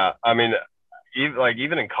 Yeah, I mean,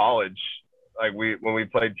 even in college, like when we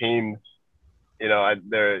played teams,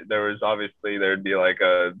 there was obviously there'd be like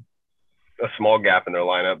a small gap in their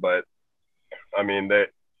lineup, but I mean that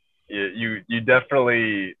you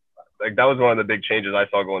definitely, like, that was one of the big changes I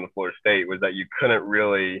saw going to Florida State, was that you couldn't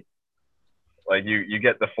really, like, you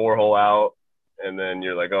get the 4-hole out and then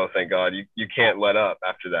you're like, oh, thank God. You can't let up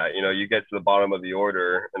after that. You know, you get to the bottom of the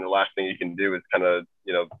order, and the last thing you can do is kind of,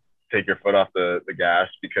 you know, take your foot off the gas,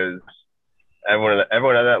 because everyone at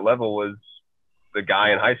that level was the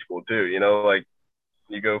guy in high school too. You know, like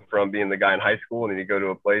you go from being the guy in high school and then you go to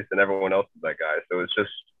a place and everyone else is that guy. So it's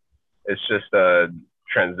just a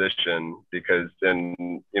transition, because then,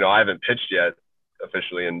 you know, I haven't pitched yet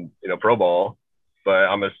officially in, you know, pro ball, but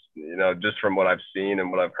I'm you know, just from what I've seen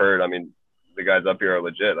and what I've heard, I mean, the guys up here are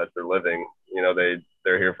legit. That's their living. You know,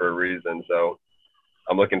 they're here for a reason. So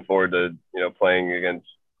I'm looking forward to, you know, playing against,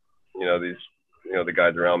 you know, these, you know, the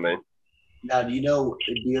guys around me. Now, do you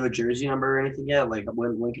have a jersey number or anything yet? Like,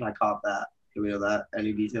 when can I cop that? Do we know that?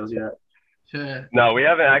 Any details yet? Yeah. No, we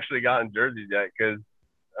haven't actually gotten jerseys yet, because,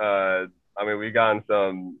 I mean, we've gotten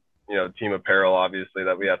some, you know, team apparel, obviously,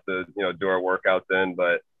 that we have to, you know, do our workouts in.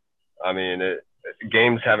 But, I mean,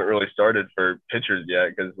 games haven't really started for pitchers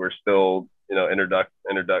yet, because we're still, you know,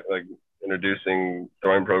 introducing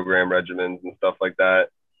throwing program regimens and stuff like that.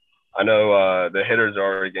 I know the hitters are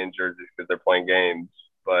already getting jerseys because they're playing games,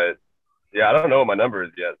 but yeah, I don't know what my number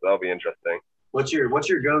is yet, so that'll be interesting. What's your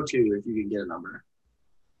go-to if you can get a number?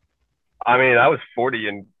 I mean, I was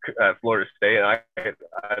 40 at Florida State, and I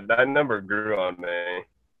that number grew on me.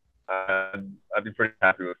 I'd be pretty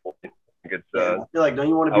happy with 40. I think it's. I feel like, don't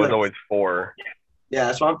you want to be? I was always 4. Yeah,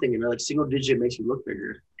 that's what I'm thinking. Like, single digit makes you look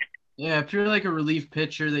bigger. Yeah, if you're like a relief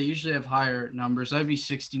pitcher, they usually have higher numbers. I'd be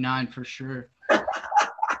 69 for sure.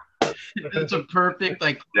 It's a perfect,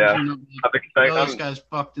 like, yeah. This guy's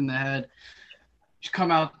fucked in the head. Just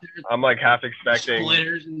come out there. I'm like half expecting.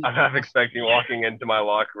 I'm half expecting walking into my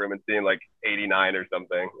locker room and seeing like 89 or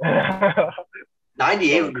something.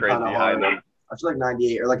 98 would be crazy kind of hard. I feel like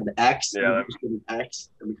 98 or like an X. Yeah, just get an X.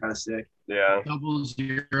 That'd be kind of sick. Yeah.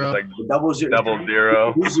 00. Like double zero.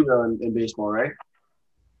 00. Who's zero in baseball, right?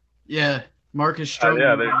 Yeah, Marcus Stroman.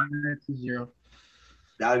 Yeah, that's 0.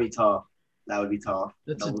 That would be tough.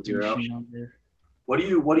 That's double a zero. Number. What do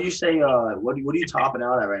you say? What are you topping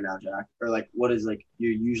out at right now, Jack? Or like, what is like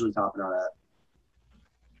you're usually topping out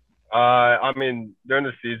at? I mean, during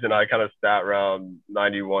the season, I kind of sat around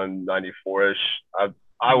 91, 94-ish.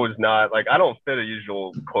 I was not like, I don't fit a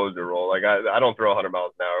usual closer role. Like I don't throw 100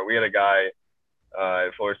 miles an hour. We had a guy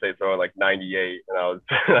at Florida State throwing like 98, and I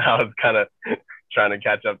was kind of trying to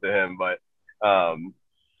catch up to him. But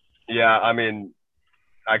yeah, I mean,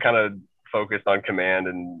 I kind of focused on command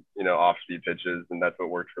and, you know, off-speed pitches, and that's what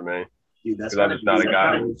worked for me. Dude, that's I'm just not a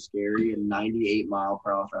guy. Scary, and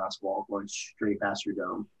 98-mile-per-hour fastball going straight past your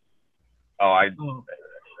dome.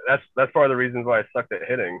 That's part of the reasons why I sucked at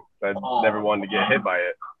hitting. I never wanted to get hit by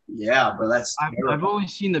it. Yeah, but that's I've only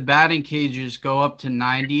seen the batting cages go up to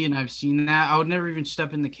 90, and I've seen that. I would never even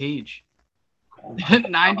step in the cage.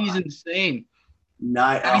 90 is insane.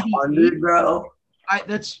 100, bro.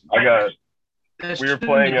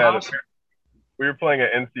 We were playing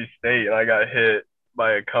at NC State, and I got hit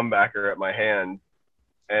by a comebacker at my hand,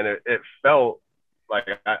 and it felt like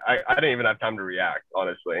I didn't even have time to react,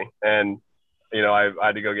 honestly. And, you know, I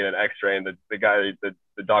had to go get an x-ray, and the guy,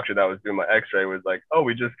 the doctor that was doing my x-ray was like, oh,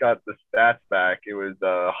 we just got the stats back. It was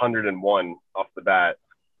 101 off the bat.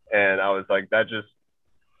 And I was like, that just,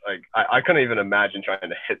 like, I couldn't even imagine trying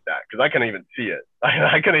to hit that, because I couldn't even see it.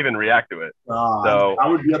 I couldn't even react to it. So I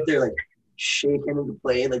would be up there, like, shaking into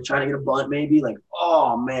play, like trying to get a bunt, maybe. Like,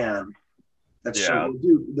 oh man, that's so.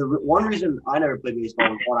 Dude, the one reason I never played baseball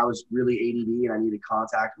was when I was really ADD and I needed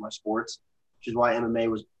contact in my sports, which is why MMA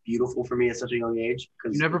was beautiful for me at such a young age.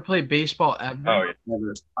 You never played baseball ever? Oh yeah.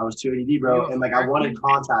 Never. I was too ADD, bro, and like I wanted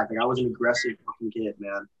contact. Like I was an aggressive fucking kid,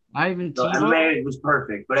 man. So MMA was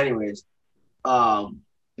perfect, but anyways, we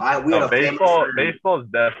had baseball is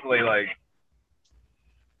definitely like.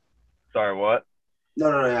 Sorry, what?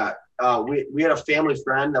 No, yeah. We had a family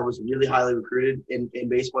friend that was really highly recruited in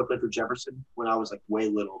baseball. I played for Jefferson when I was like way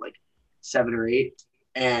little, like 7 or 8.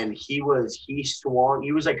 And he swung.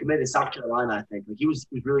 He was like committed to South Carolina, I think. Like he was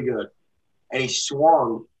really good. And he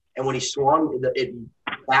swung. And when he swung, it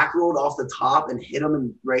back rolled off the top and hit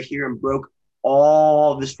him right here and broke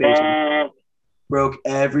all of his face. Broke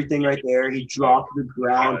everything right there. He dropped to the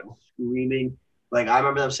ground screaming. Like I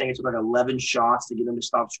remember them saying it took like 11 shots to get him to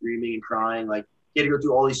stop screaming and crying. Like he had to go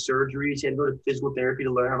through all these surgeries. He had to go to physical therapy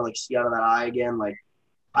to learn how to like see out of that eye again. Like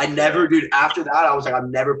dude, after that, I was like,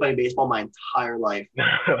 I'm never playing baseball my entire life.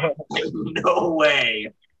 No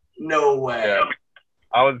way. Yeah.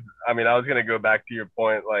 I was going to go back to your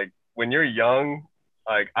point. Like when you're young,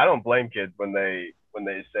 like I don't blame kids when they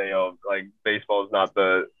say, oh, like baseball is not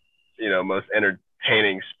the, you know, most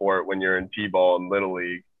entertaining sport when you're in T-ball and Little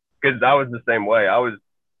League. Because I was the same way. I was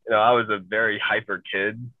a very hyper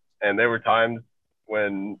kid. And there were times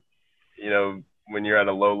when, when you're at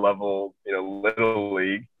a low level, little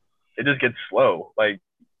league, it just gets slow. Like,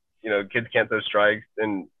 kids can't throw strikes,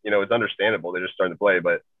 and, it's understandable. They're just starting to play.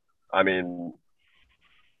 But, I mean,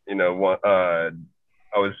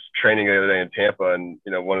 I was training the other day in Tampa, and,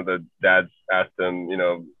 one of the dads asked him,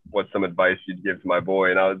 what's some advice you'd give to my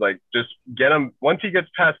boy? And I was like, just get him, once he gets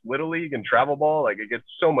past Little League and travel ball, like, it gets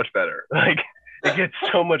so much better. Like, it gets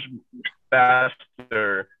so much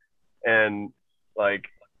faster and, like,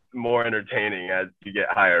 more entertaining as you get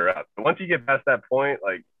higher up. But once you get past that point,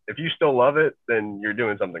 like, if you still love it, then you're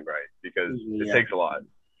doing something right, because it takes a lot.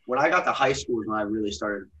 When I got to high school is when I really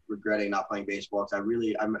started regretting not playing baseball, because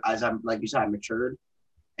I'm like you said, I matured,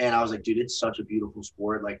 and I was like, dude, it's such a beautiful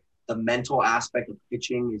sport. Like, the mental aspect of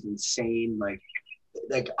pitching is insane. Like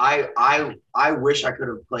I wish I could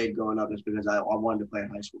have played growing up, just because I wanted to play in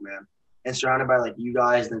high school, man. And surrounded by like you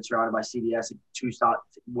guys, and then surrounded by CDS,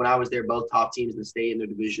 when I was there, both top teams in the state in their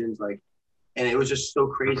divisions, like, and it was just so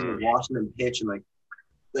crazy watching them pitch, and like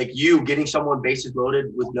you getting someone bases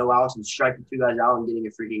loaded with no outs and striking two guys out and getting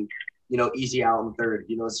a freaking, easy out in third,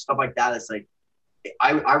 stuff like that. It's like,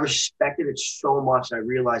 I respected it so much. And I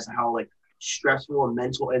realized how like stressful and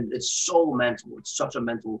mental, and it's so mental. It's such a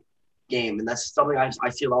mental game. And that's something I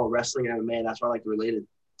see a lot of wrestling and MMA. That's why I like to relate it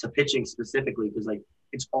to pitching specifically, because like,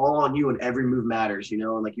 it's all on you and every move matters, and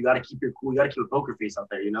like, you got to keep your cool. You got to keep a poker face out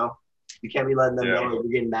there, you can't be letting them know that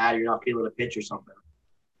you're getting mad, you're not feeling a pitch or something.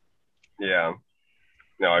 Yeah.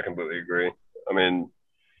 No, I completely agree. I mean,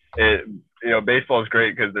 baseball is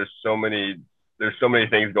great because there's so many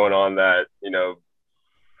things going on that,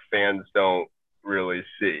 fans don't really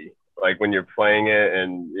see. Like, when you're playing it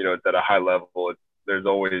and, it's at a high level, there's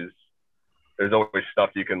always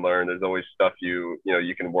stuff you can learn. There's always stuff you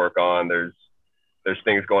can work on. There's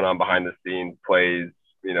things going on behind the scenes, plays,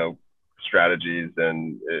 strategies,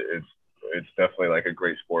 and it's definitely like a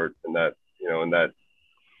great sport in that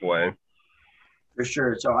way. For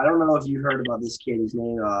sure. So I don't know if you heard about this kid. His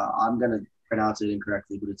name, I'm going to pronounce it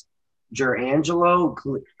incorrectly, but it's Jurangelo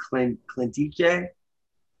Clintique.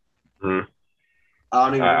 Mm-hmm.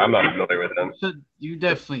 I'm not familiar with him. So you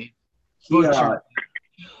definitely. He's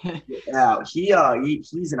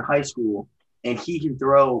in high school, and he can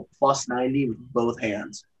throw plus 90 with both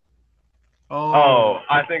hands. Oh,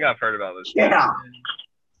 I think I've heard about this. Yeah.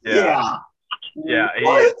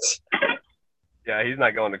 What? Yeah, he's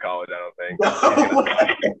not going to college, I don't think. No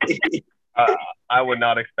way. I would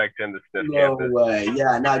not expect him to sniff campus. No way.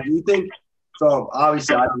 Yeah. Now, do you think – so,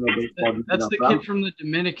 obviously, I don't know baseball. That's the kid from the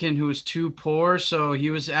Dominican who was too poor, so he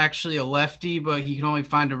was actually a lefty, but he could only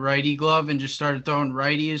find a righty glove and just started throwing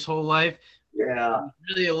righty his whole life. Yeah.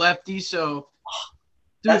 Really a lefty, so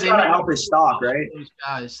 – That's got to help his stock, right? Those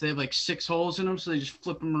guys, they have like 6 holes in them, so they just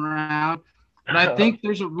flip them around. But I think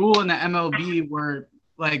there's a rule in the MLB where –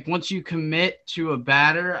 like, once you commit to a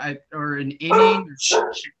batter or an inning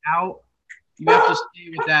or out, you have to stay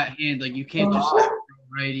with that hand. Like, you can't just throw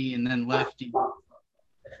righty and then lefty.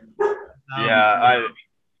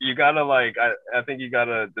 You gotta like. I think you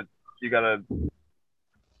gotta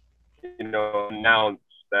announce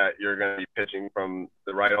that you're gonna be pitching from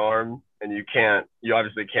the right arm, and you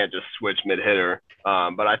obviously can't just switch mid hitter.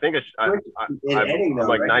 But I think I'm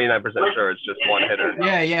like 99% sure it's just one hitter.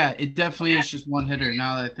 Yeah, it definitely is just one hitter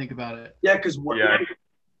now that I think about it. Yeah, because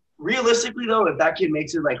realistically though, if that kid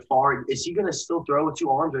makes it like far, is he gonna still throw with 2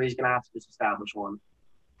 arms, or he's gonna have to just establish one?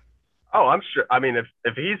 Oh, I'm sure. I mean,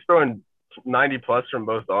 if he's throwing 90 plus from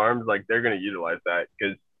both arms, like, they're gonna utilize that,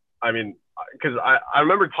 because I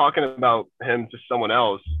remember talking about him to someone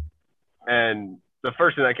else, and the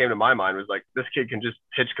first thing that came to my mind was like, this kid can just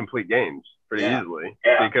pitch complete games pretty easily,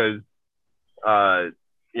 because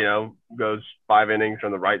goes 5 innings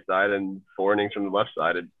from the right side and 4 innings from the left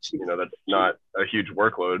side. That's not a huge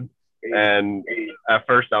workload. And at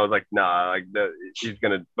first I was like, nah, like, he's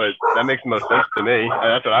gonna, but that makes the most sense to me.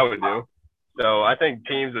 That's what I would do. So I think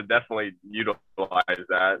teams would definitely utilize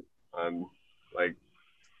that. Like,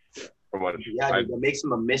 from what it makes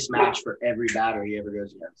him a mismatch for every batter he ever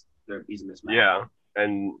goes against. He's a mismatch. Yeah,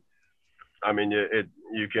 and I mean,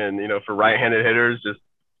 you can, for right-handed hitters, just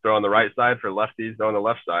throw on the right side. For lefties, throw on the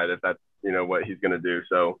left side, if that's what he's gonna do.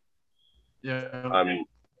 So yeah.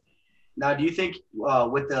 Now, do you think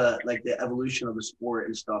with the evolution of the sport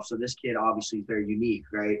and stuff? So this kid obviously is very unique,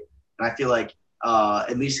 right? And I feel like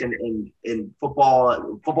at least in football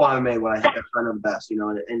and MMA, what I think I know the best,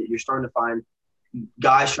 and you're starting to find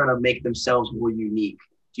guys trying to make themselves more unique.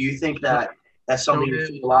 Do you think that that's something you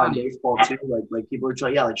see a lot in baseball too? Like people are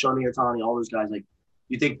trying, like Shohei Ohtani, all those guys. Like,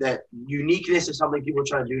 you think that uniqueness is something people are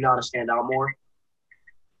trying to do now to stand out more?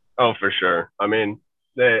 Oh, for sure. I mean,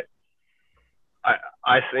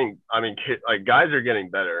 I think, I mean, like guys are getting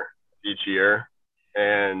better each year,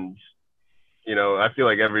 and I feel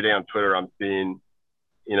like every day on Twitter I'm seeing,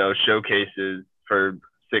 showcases for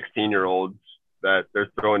 16-year-olds that they're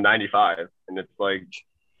throwing 95, and it's like,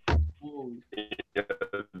 and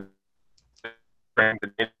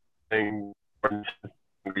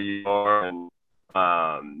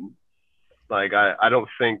like I don't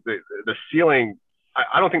think that the ceiling.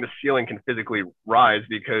 I don't think the ceiling can physically rise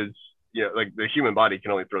because like the human body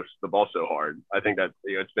can only throw the ball so hard. I think that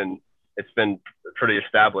it's been pretty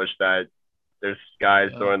established that there's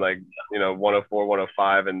guys throwing like 104,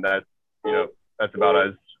 105, and that's about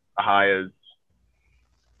as high as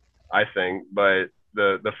I think. But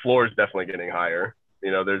the floor is definitely getting higher.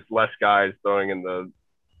 There's less guys throwing in the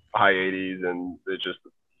high 80s, and it's just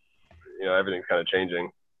everything's kind of changing.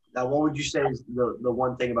 Now, what would you say is the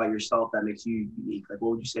one thing about yourself that makes you unique? Like,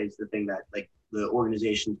 what would you say is the thing that like the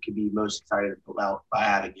organization could be most excited about by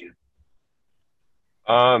having you?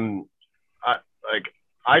 I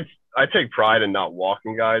take pride in not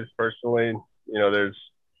walking guys personally. I've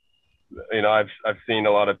seen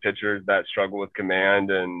a lot of pitchers that struggle with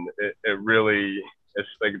command, and it's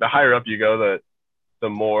like the higher up you go, the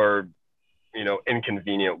more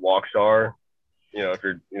inconvenient walks are. If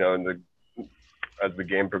you're as the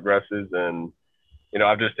game progresses, and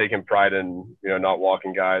I've just taken pride in not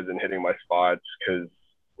walking guys and hitting my spots because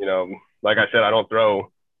like I said, I don't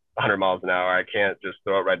throw 100 miles an hour. I can't just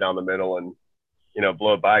throw it right down the middle and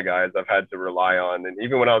blow it by guys. I've had to rely on, and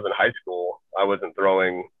even when I was in high school, I wasn't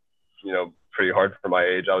throwing pretty hard for my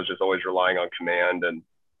age. I was just always relying on command and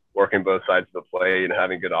working both sides of the plate and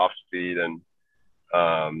having good off speed. And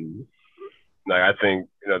like I think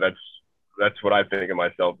that's what I think of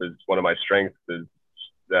myself as one of my strengths is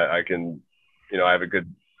that I can, I have a good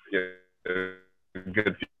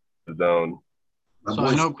zone. So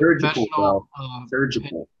I know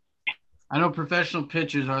surgical. I know professional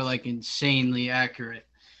pitchers are like insanely accurate.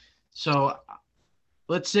 So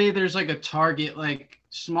let's say there's like a target like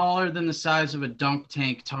smaller than the size of a dunk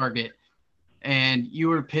tank target, and you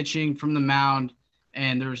were pitching from the mound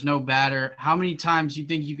and there's no batter. How many times do you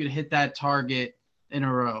think you could hit that target in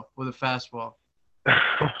a row with a fastball?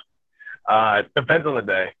 It depends on the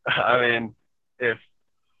day. I mean, it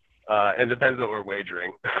depends what we're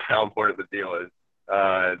wagering, how important the deal is.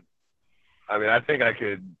 I mean, I think I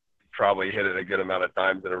could probably hit it a good amount of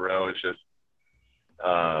times in a row. It's just,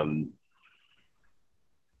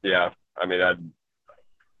 yeah, I mean,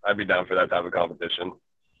 I'd be down for that type of competition.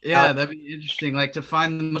 Yeah, that'd be interesting. Like to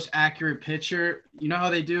find the most accurate pitcher. You know how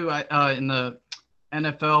they do in the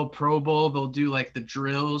NFL Pro Bowl, they'll do like the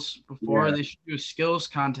drills before they should do a skills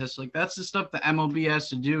contest. Like that's the stuff the MLB has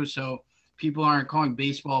to do so people aren't calling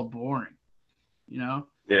baseball boring. Yeah.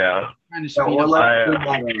 Trying to speed up.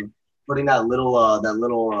 Putting that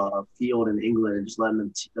little field in England and just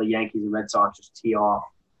letting the Yankees and Red Sox just tee off.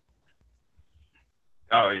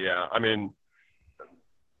 Oh yeah, I mean,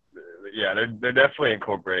 yeah, they're definitely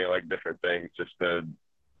incorporating like different things just to,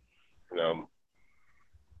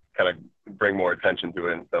 kind of bring more attention to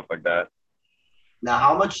it and stuff like that.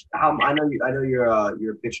 Now, I know you're a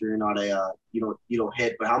pitcher. You're not you don't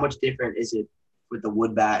hit, but how much different is it with the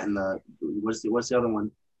wood bat and what's the other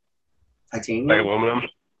one? Titanium. Like aluminum.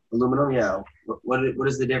 Aluminum, yeah. What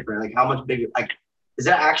is the difference? Like how much bigger? Like, does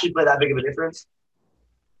that actually play that big of a difference?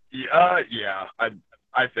 Yeah,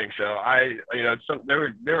 I think so.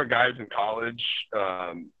 There were guys in college.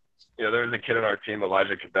 There was a kid on our team,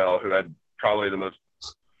 Elijah Cadell, who had probably the most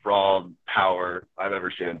raw power I've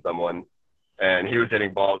ever seen in someone, and he was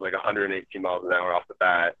hitting balls like 118 miles an hour off the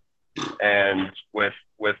bat. And with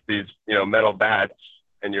these metal bats,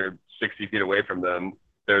 and you're 60 feet away from them,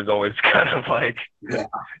 there's always kind of like, you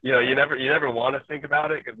never want to think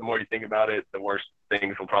about it because the more you think about it, the worse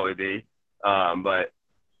things will probably be. But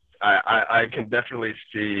I can definitely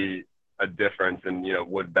see a difference in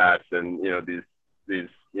wood bats and these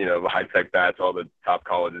high tech bats all the top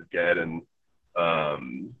colleges get, and I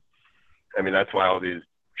mean that's why all these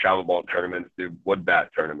travel ball tournaments do wood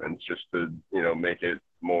bat tournaments just to make it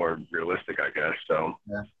more realistic, I guess. So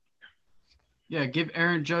yeah, give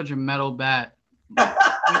Aaron Judge a metal bat.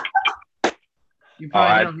 You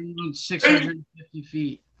probably hit 650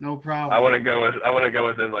 feet, no problem. I want to go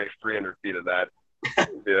within like 300 feet of that.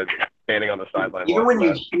 Standing on the sideline. Even when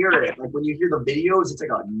you hear it, like when you hear the videos, it's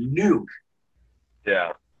like a nuke.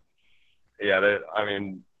 Yeah. I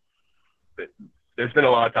mean, there's been a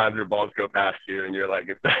lot of times where balls go past you, and you're like,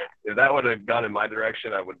 if that would have gone in my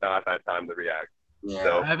direction, I would not have had time to react. Yeah.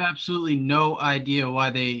 So, I have absolutely no idea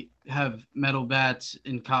why they have metal bats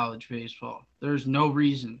in college baseball. There's no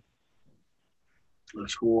reason.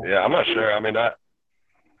 Looks cool. Yeah, I'm not sure. I mean,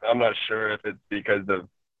 I'm not sure if it's because of,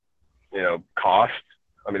 cost.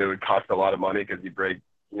 I mean, it would cost a lot of money because during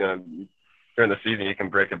the season you can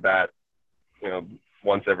break a bat,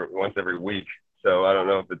 once every week. So I don't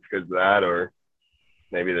know if it's because of that or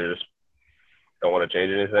maybe they just don't want to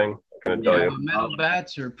change anything. I couldn't tell you. Metal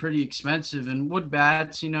bats are pretty expensive, and wood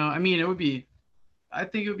bats, I mean, I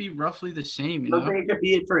think it would be roughly the same. You don't think it could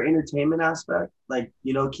be it for entertainment aspect? Like,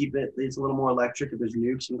 keep it's a little more electric if there's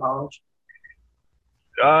nukes in college?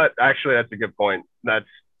 Actually, that's a good point. That's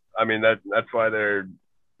why they're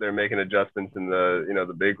making adjustments in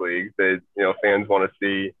the big leagues. Fans want to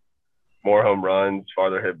see more home runs,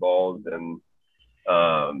 farther hit balls, and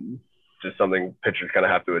just something pitchers kind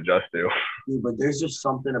of have to adjust to. Dude, but there's just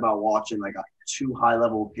something about watching like two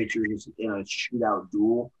high-level pitchers in a shootout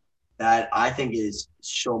duel that I think is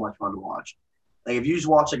so much fun to watch. Like if you just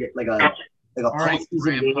watch like a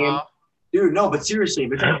postseason game, dude. No, but seriously,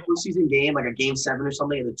 if it's like a postseason game, like a game 7 or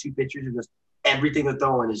something, and the two pitchers are just everything they're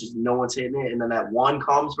throwing is just no one's hitting it, and then that one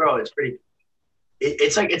comes, bro. It's pretty.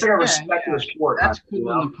 It's like a respect to the sport. That's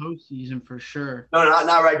cool in the postseason for sure. No,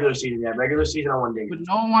 not regular season. Yeah, regular season on one day. But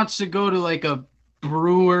no one wants to go to like a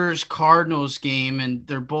Brewers Cardinals game and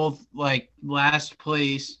they're both like last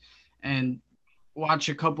place and watch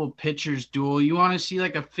a couple pitchers duel. You want to see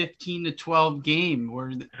like a 15-12 game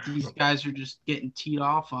where these guys are just getting teed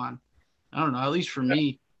off on. I don't know. At least for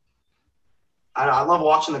me. I love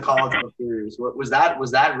watching the College World Series. Was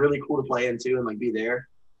that really cool to play in too and like be there?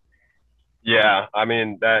 Yeah, I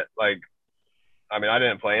mean I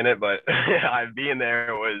didn't play in it, but being there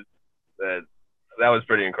that was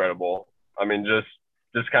pretty incredible. I mean,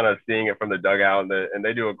 just kind of seeing it from the dugout, and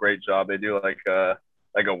they do a great job. They do like a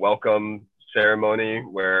welcome ceremony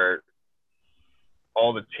where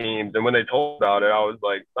all the teams, and when they told about it, I was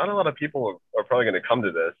like, not a lot of people are probably going to come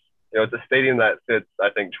to this. It's a stadium that fits, I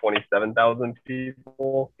think, 27,000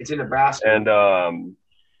 people. It's in Nebraska. And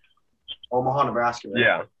Omaha, Nebraska.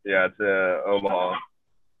 Right? Yeah, it's Omaha.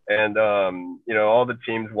 And all the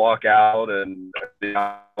teams walk out and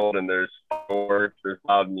there's fireworks, there's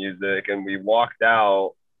loud music, and we walked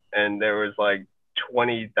out and there was like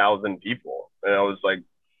 20,000 people, and it was like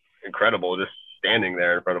incredible just standing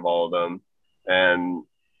there in front of all of them, and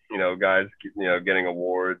guys getting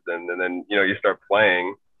awards, and then you start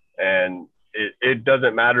playing, and it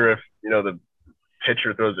doesn't matter if the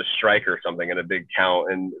pitcher throws a strike or something in a big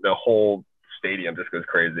count, and the whole stadium just goes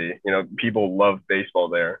crazy. People love baseball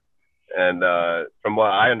there, and from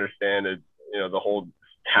what I understand, the whole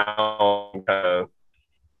town kind of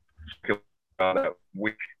on that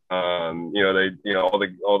week. They all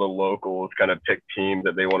the locals kind of pick teams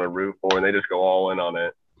that they want to root for, and they just go all in on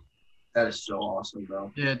it. That is so awesome,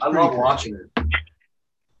 bro. Yeah, I love watching it.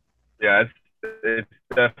 Yeah, it's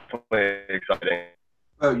definitely exciting.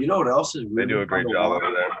 Oh, you know what else is really they do a great job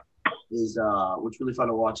over there. Is what's really fun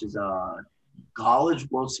to watch is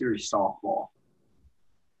College World Series softball.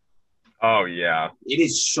 Oh yeah. It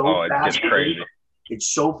is so fast. It gets crazy.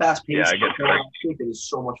 It's so fast paced. Yeah, it gets crazy. It is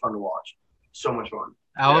so much fun to watch. So much fun.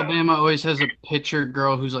 Alabama always has a pitcher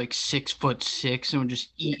girl who's like 6'6" and will just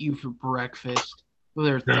eat you for breakfast with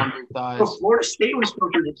her thunder thighs. Bro, Florida State was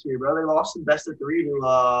poker this year, bro. They lost in best of 3 to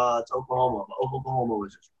Oklahoma. But Oklahoma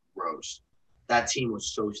was just gross. That team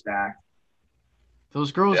was so stacked.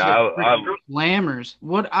 Those girls are slammers.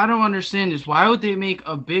 What I don't understand is why would they make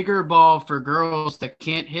a bigger ball for girls that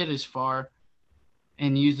can't hit as far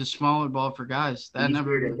and use the smaller ball for guys? That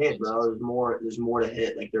never to hit, bro. There's more to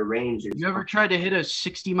hit. Like their range. You ever tried to hit a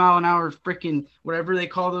 60-mile-an-hour freaking whatever they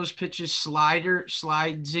call those pitches, slide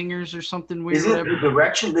zingers or something weird? Is it the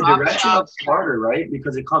direction? The direction is harder, right?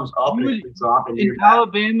 Because it comes up and it drop into your back.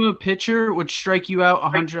 Alabama pitcher would strike you out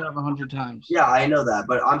 100 out of 100 times. Yeah, I know that,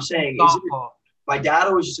 but I'm saying my dad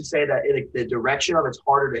always used to say that the direction of it's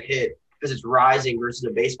harder to hit because it's rising versus a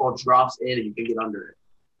baseball drops in and you can get under it.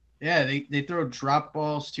 Yeah, they throw drop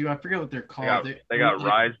balls too. I forget what they're called. They got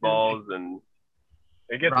rise balls and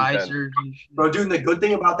it gets risers. Bro, dude, the good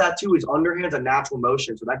thing about that too is underhand's a natural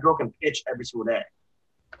motion, so that girl can pitch every single day.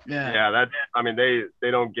 Yeah. Yeah,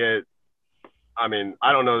 they don't get. I mean,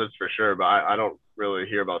 I don't know this for sure, but I don't really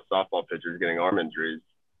hear about softball pitchers getting arm injuries.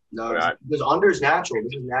 No, because under is natural.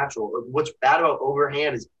 This is natural. What's bad about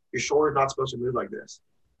overhand is your shoulder's not supposed to move like this.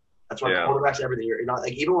 That's why quarterbacks everything. You're not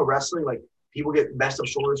like even with wrestling, like people get messed up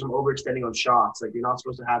shoulders from overextending on shots. Like you're not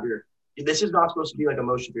supposed to have this is not supposed to be like a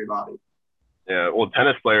motion for your body. Yeah, well,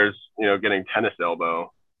 tennis players, getting tennis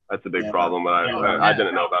elbow, that's a big problem. But I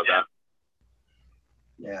didn't know about that.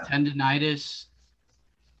 Yeah. Tendinitis.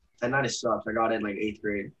 Tendinitis sucks. I got it in like 8th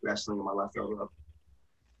grade wrestling on my left elbow.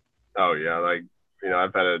 Oh yeah, like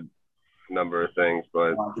I've had a number of things,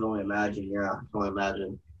 but I can only imagine. Yeah, I can only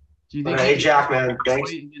imagine. Do you think Hey, Jack, man,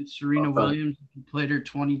 thanks. Against Serena Williams, if you played her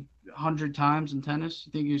 100 times in tennis,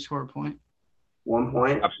 you think you score a point? 1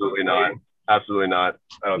 point? Absolutely not. Absolutely not.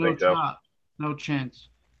 I don't think so. No chance.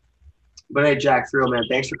 But hey, Jack, for real, man,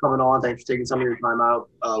 thanks for coming on. Thanks for taking some of your time out.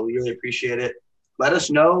 We really appreciate it. Let us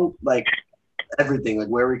know, like, everything, like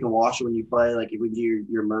where we can watch it when you play, like if we can do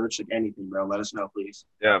your merch, like anything, bro. Let us know, please.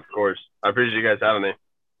 Yeah, of course. I appreciate you guys having me.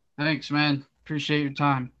 Thanks, man. Appreciate your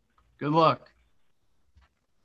time. Good luck.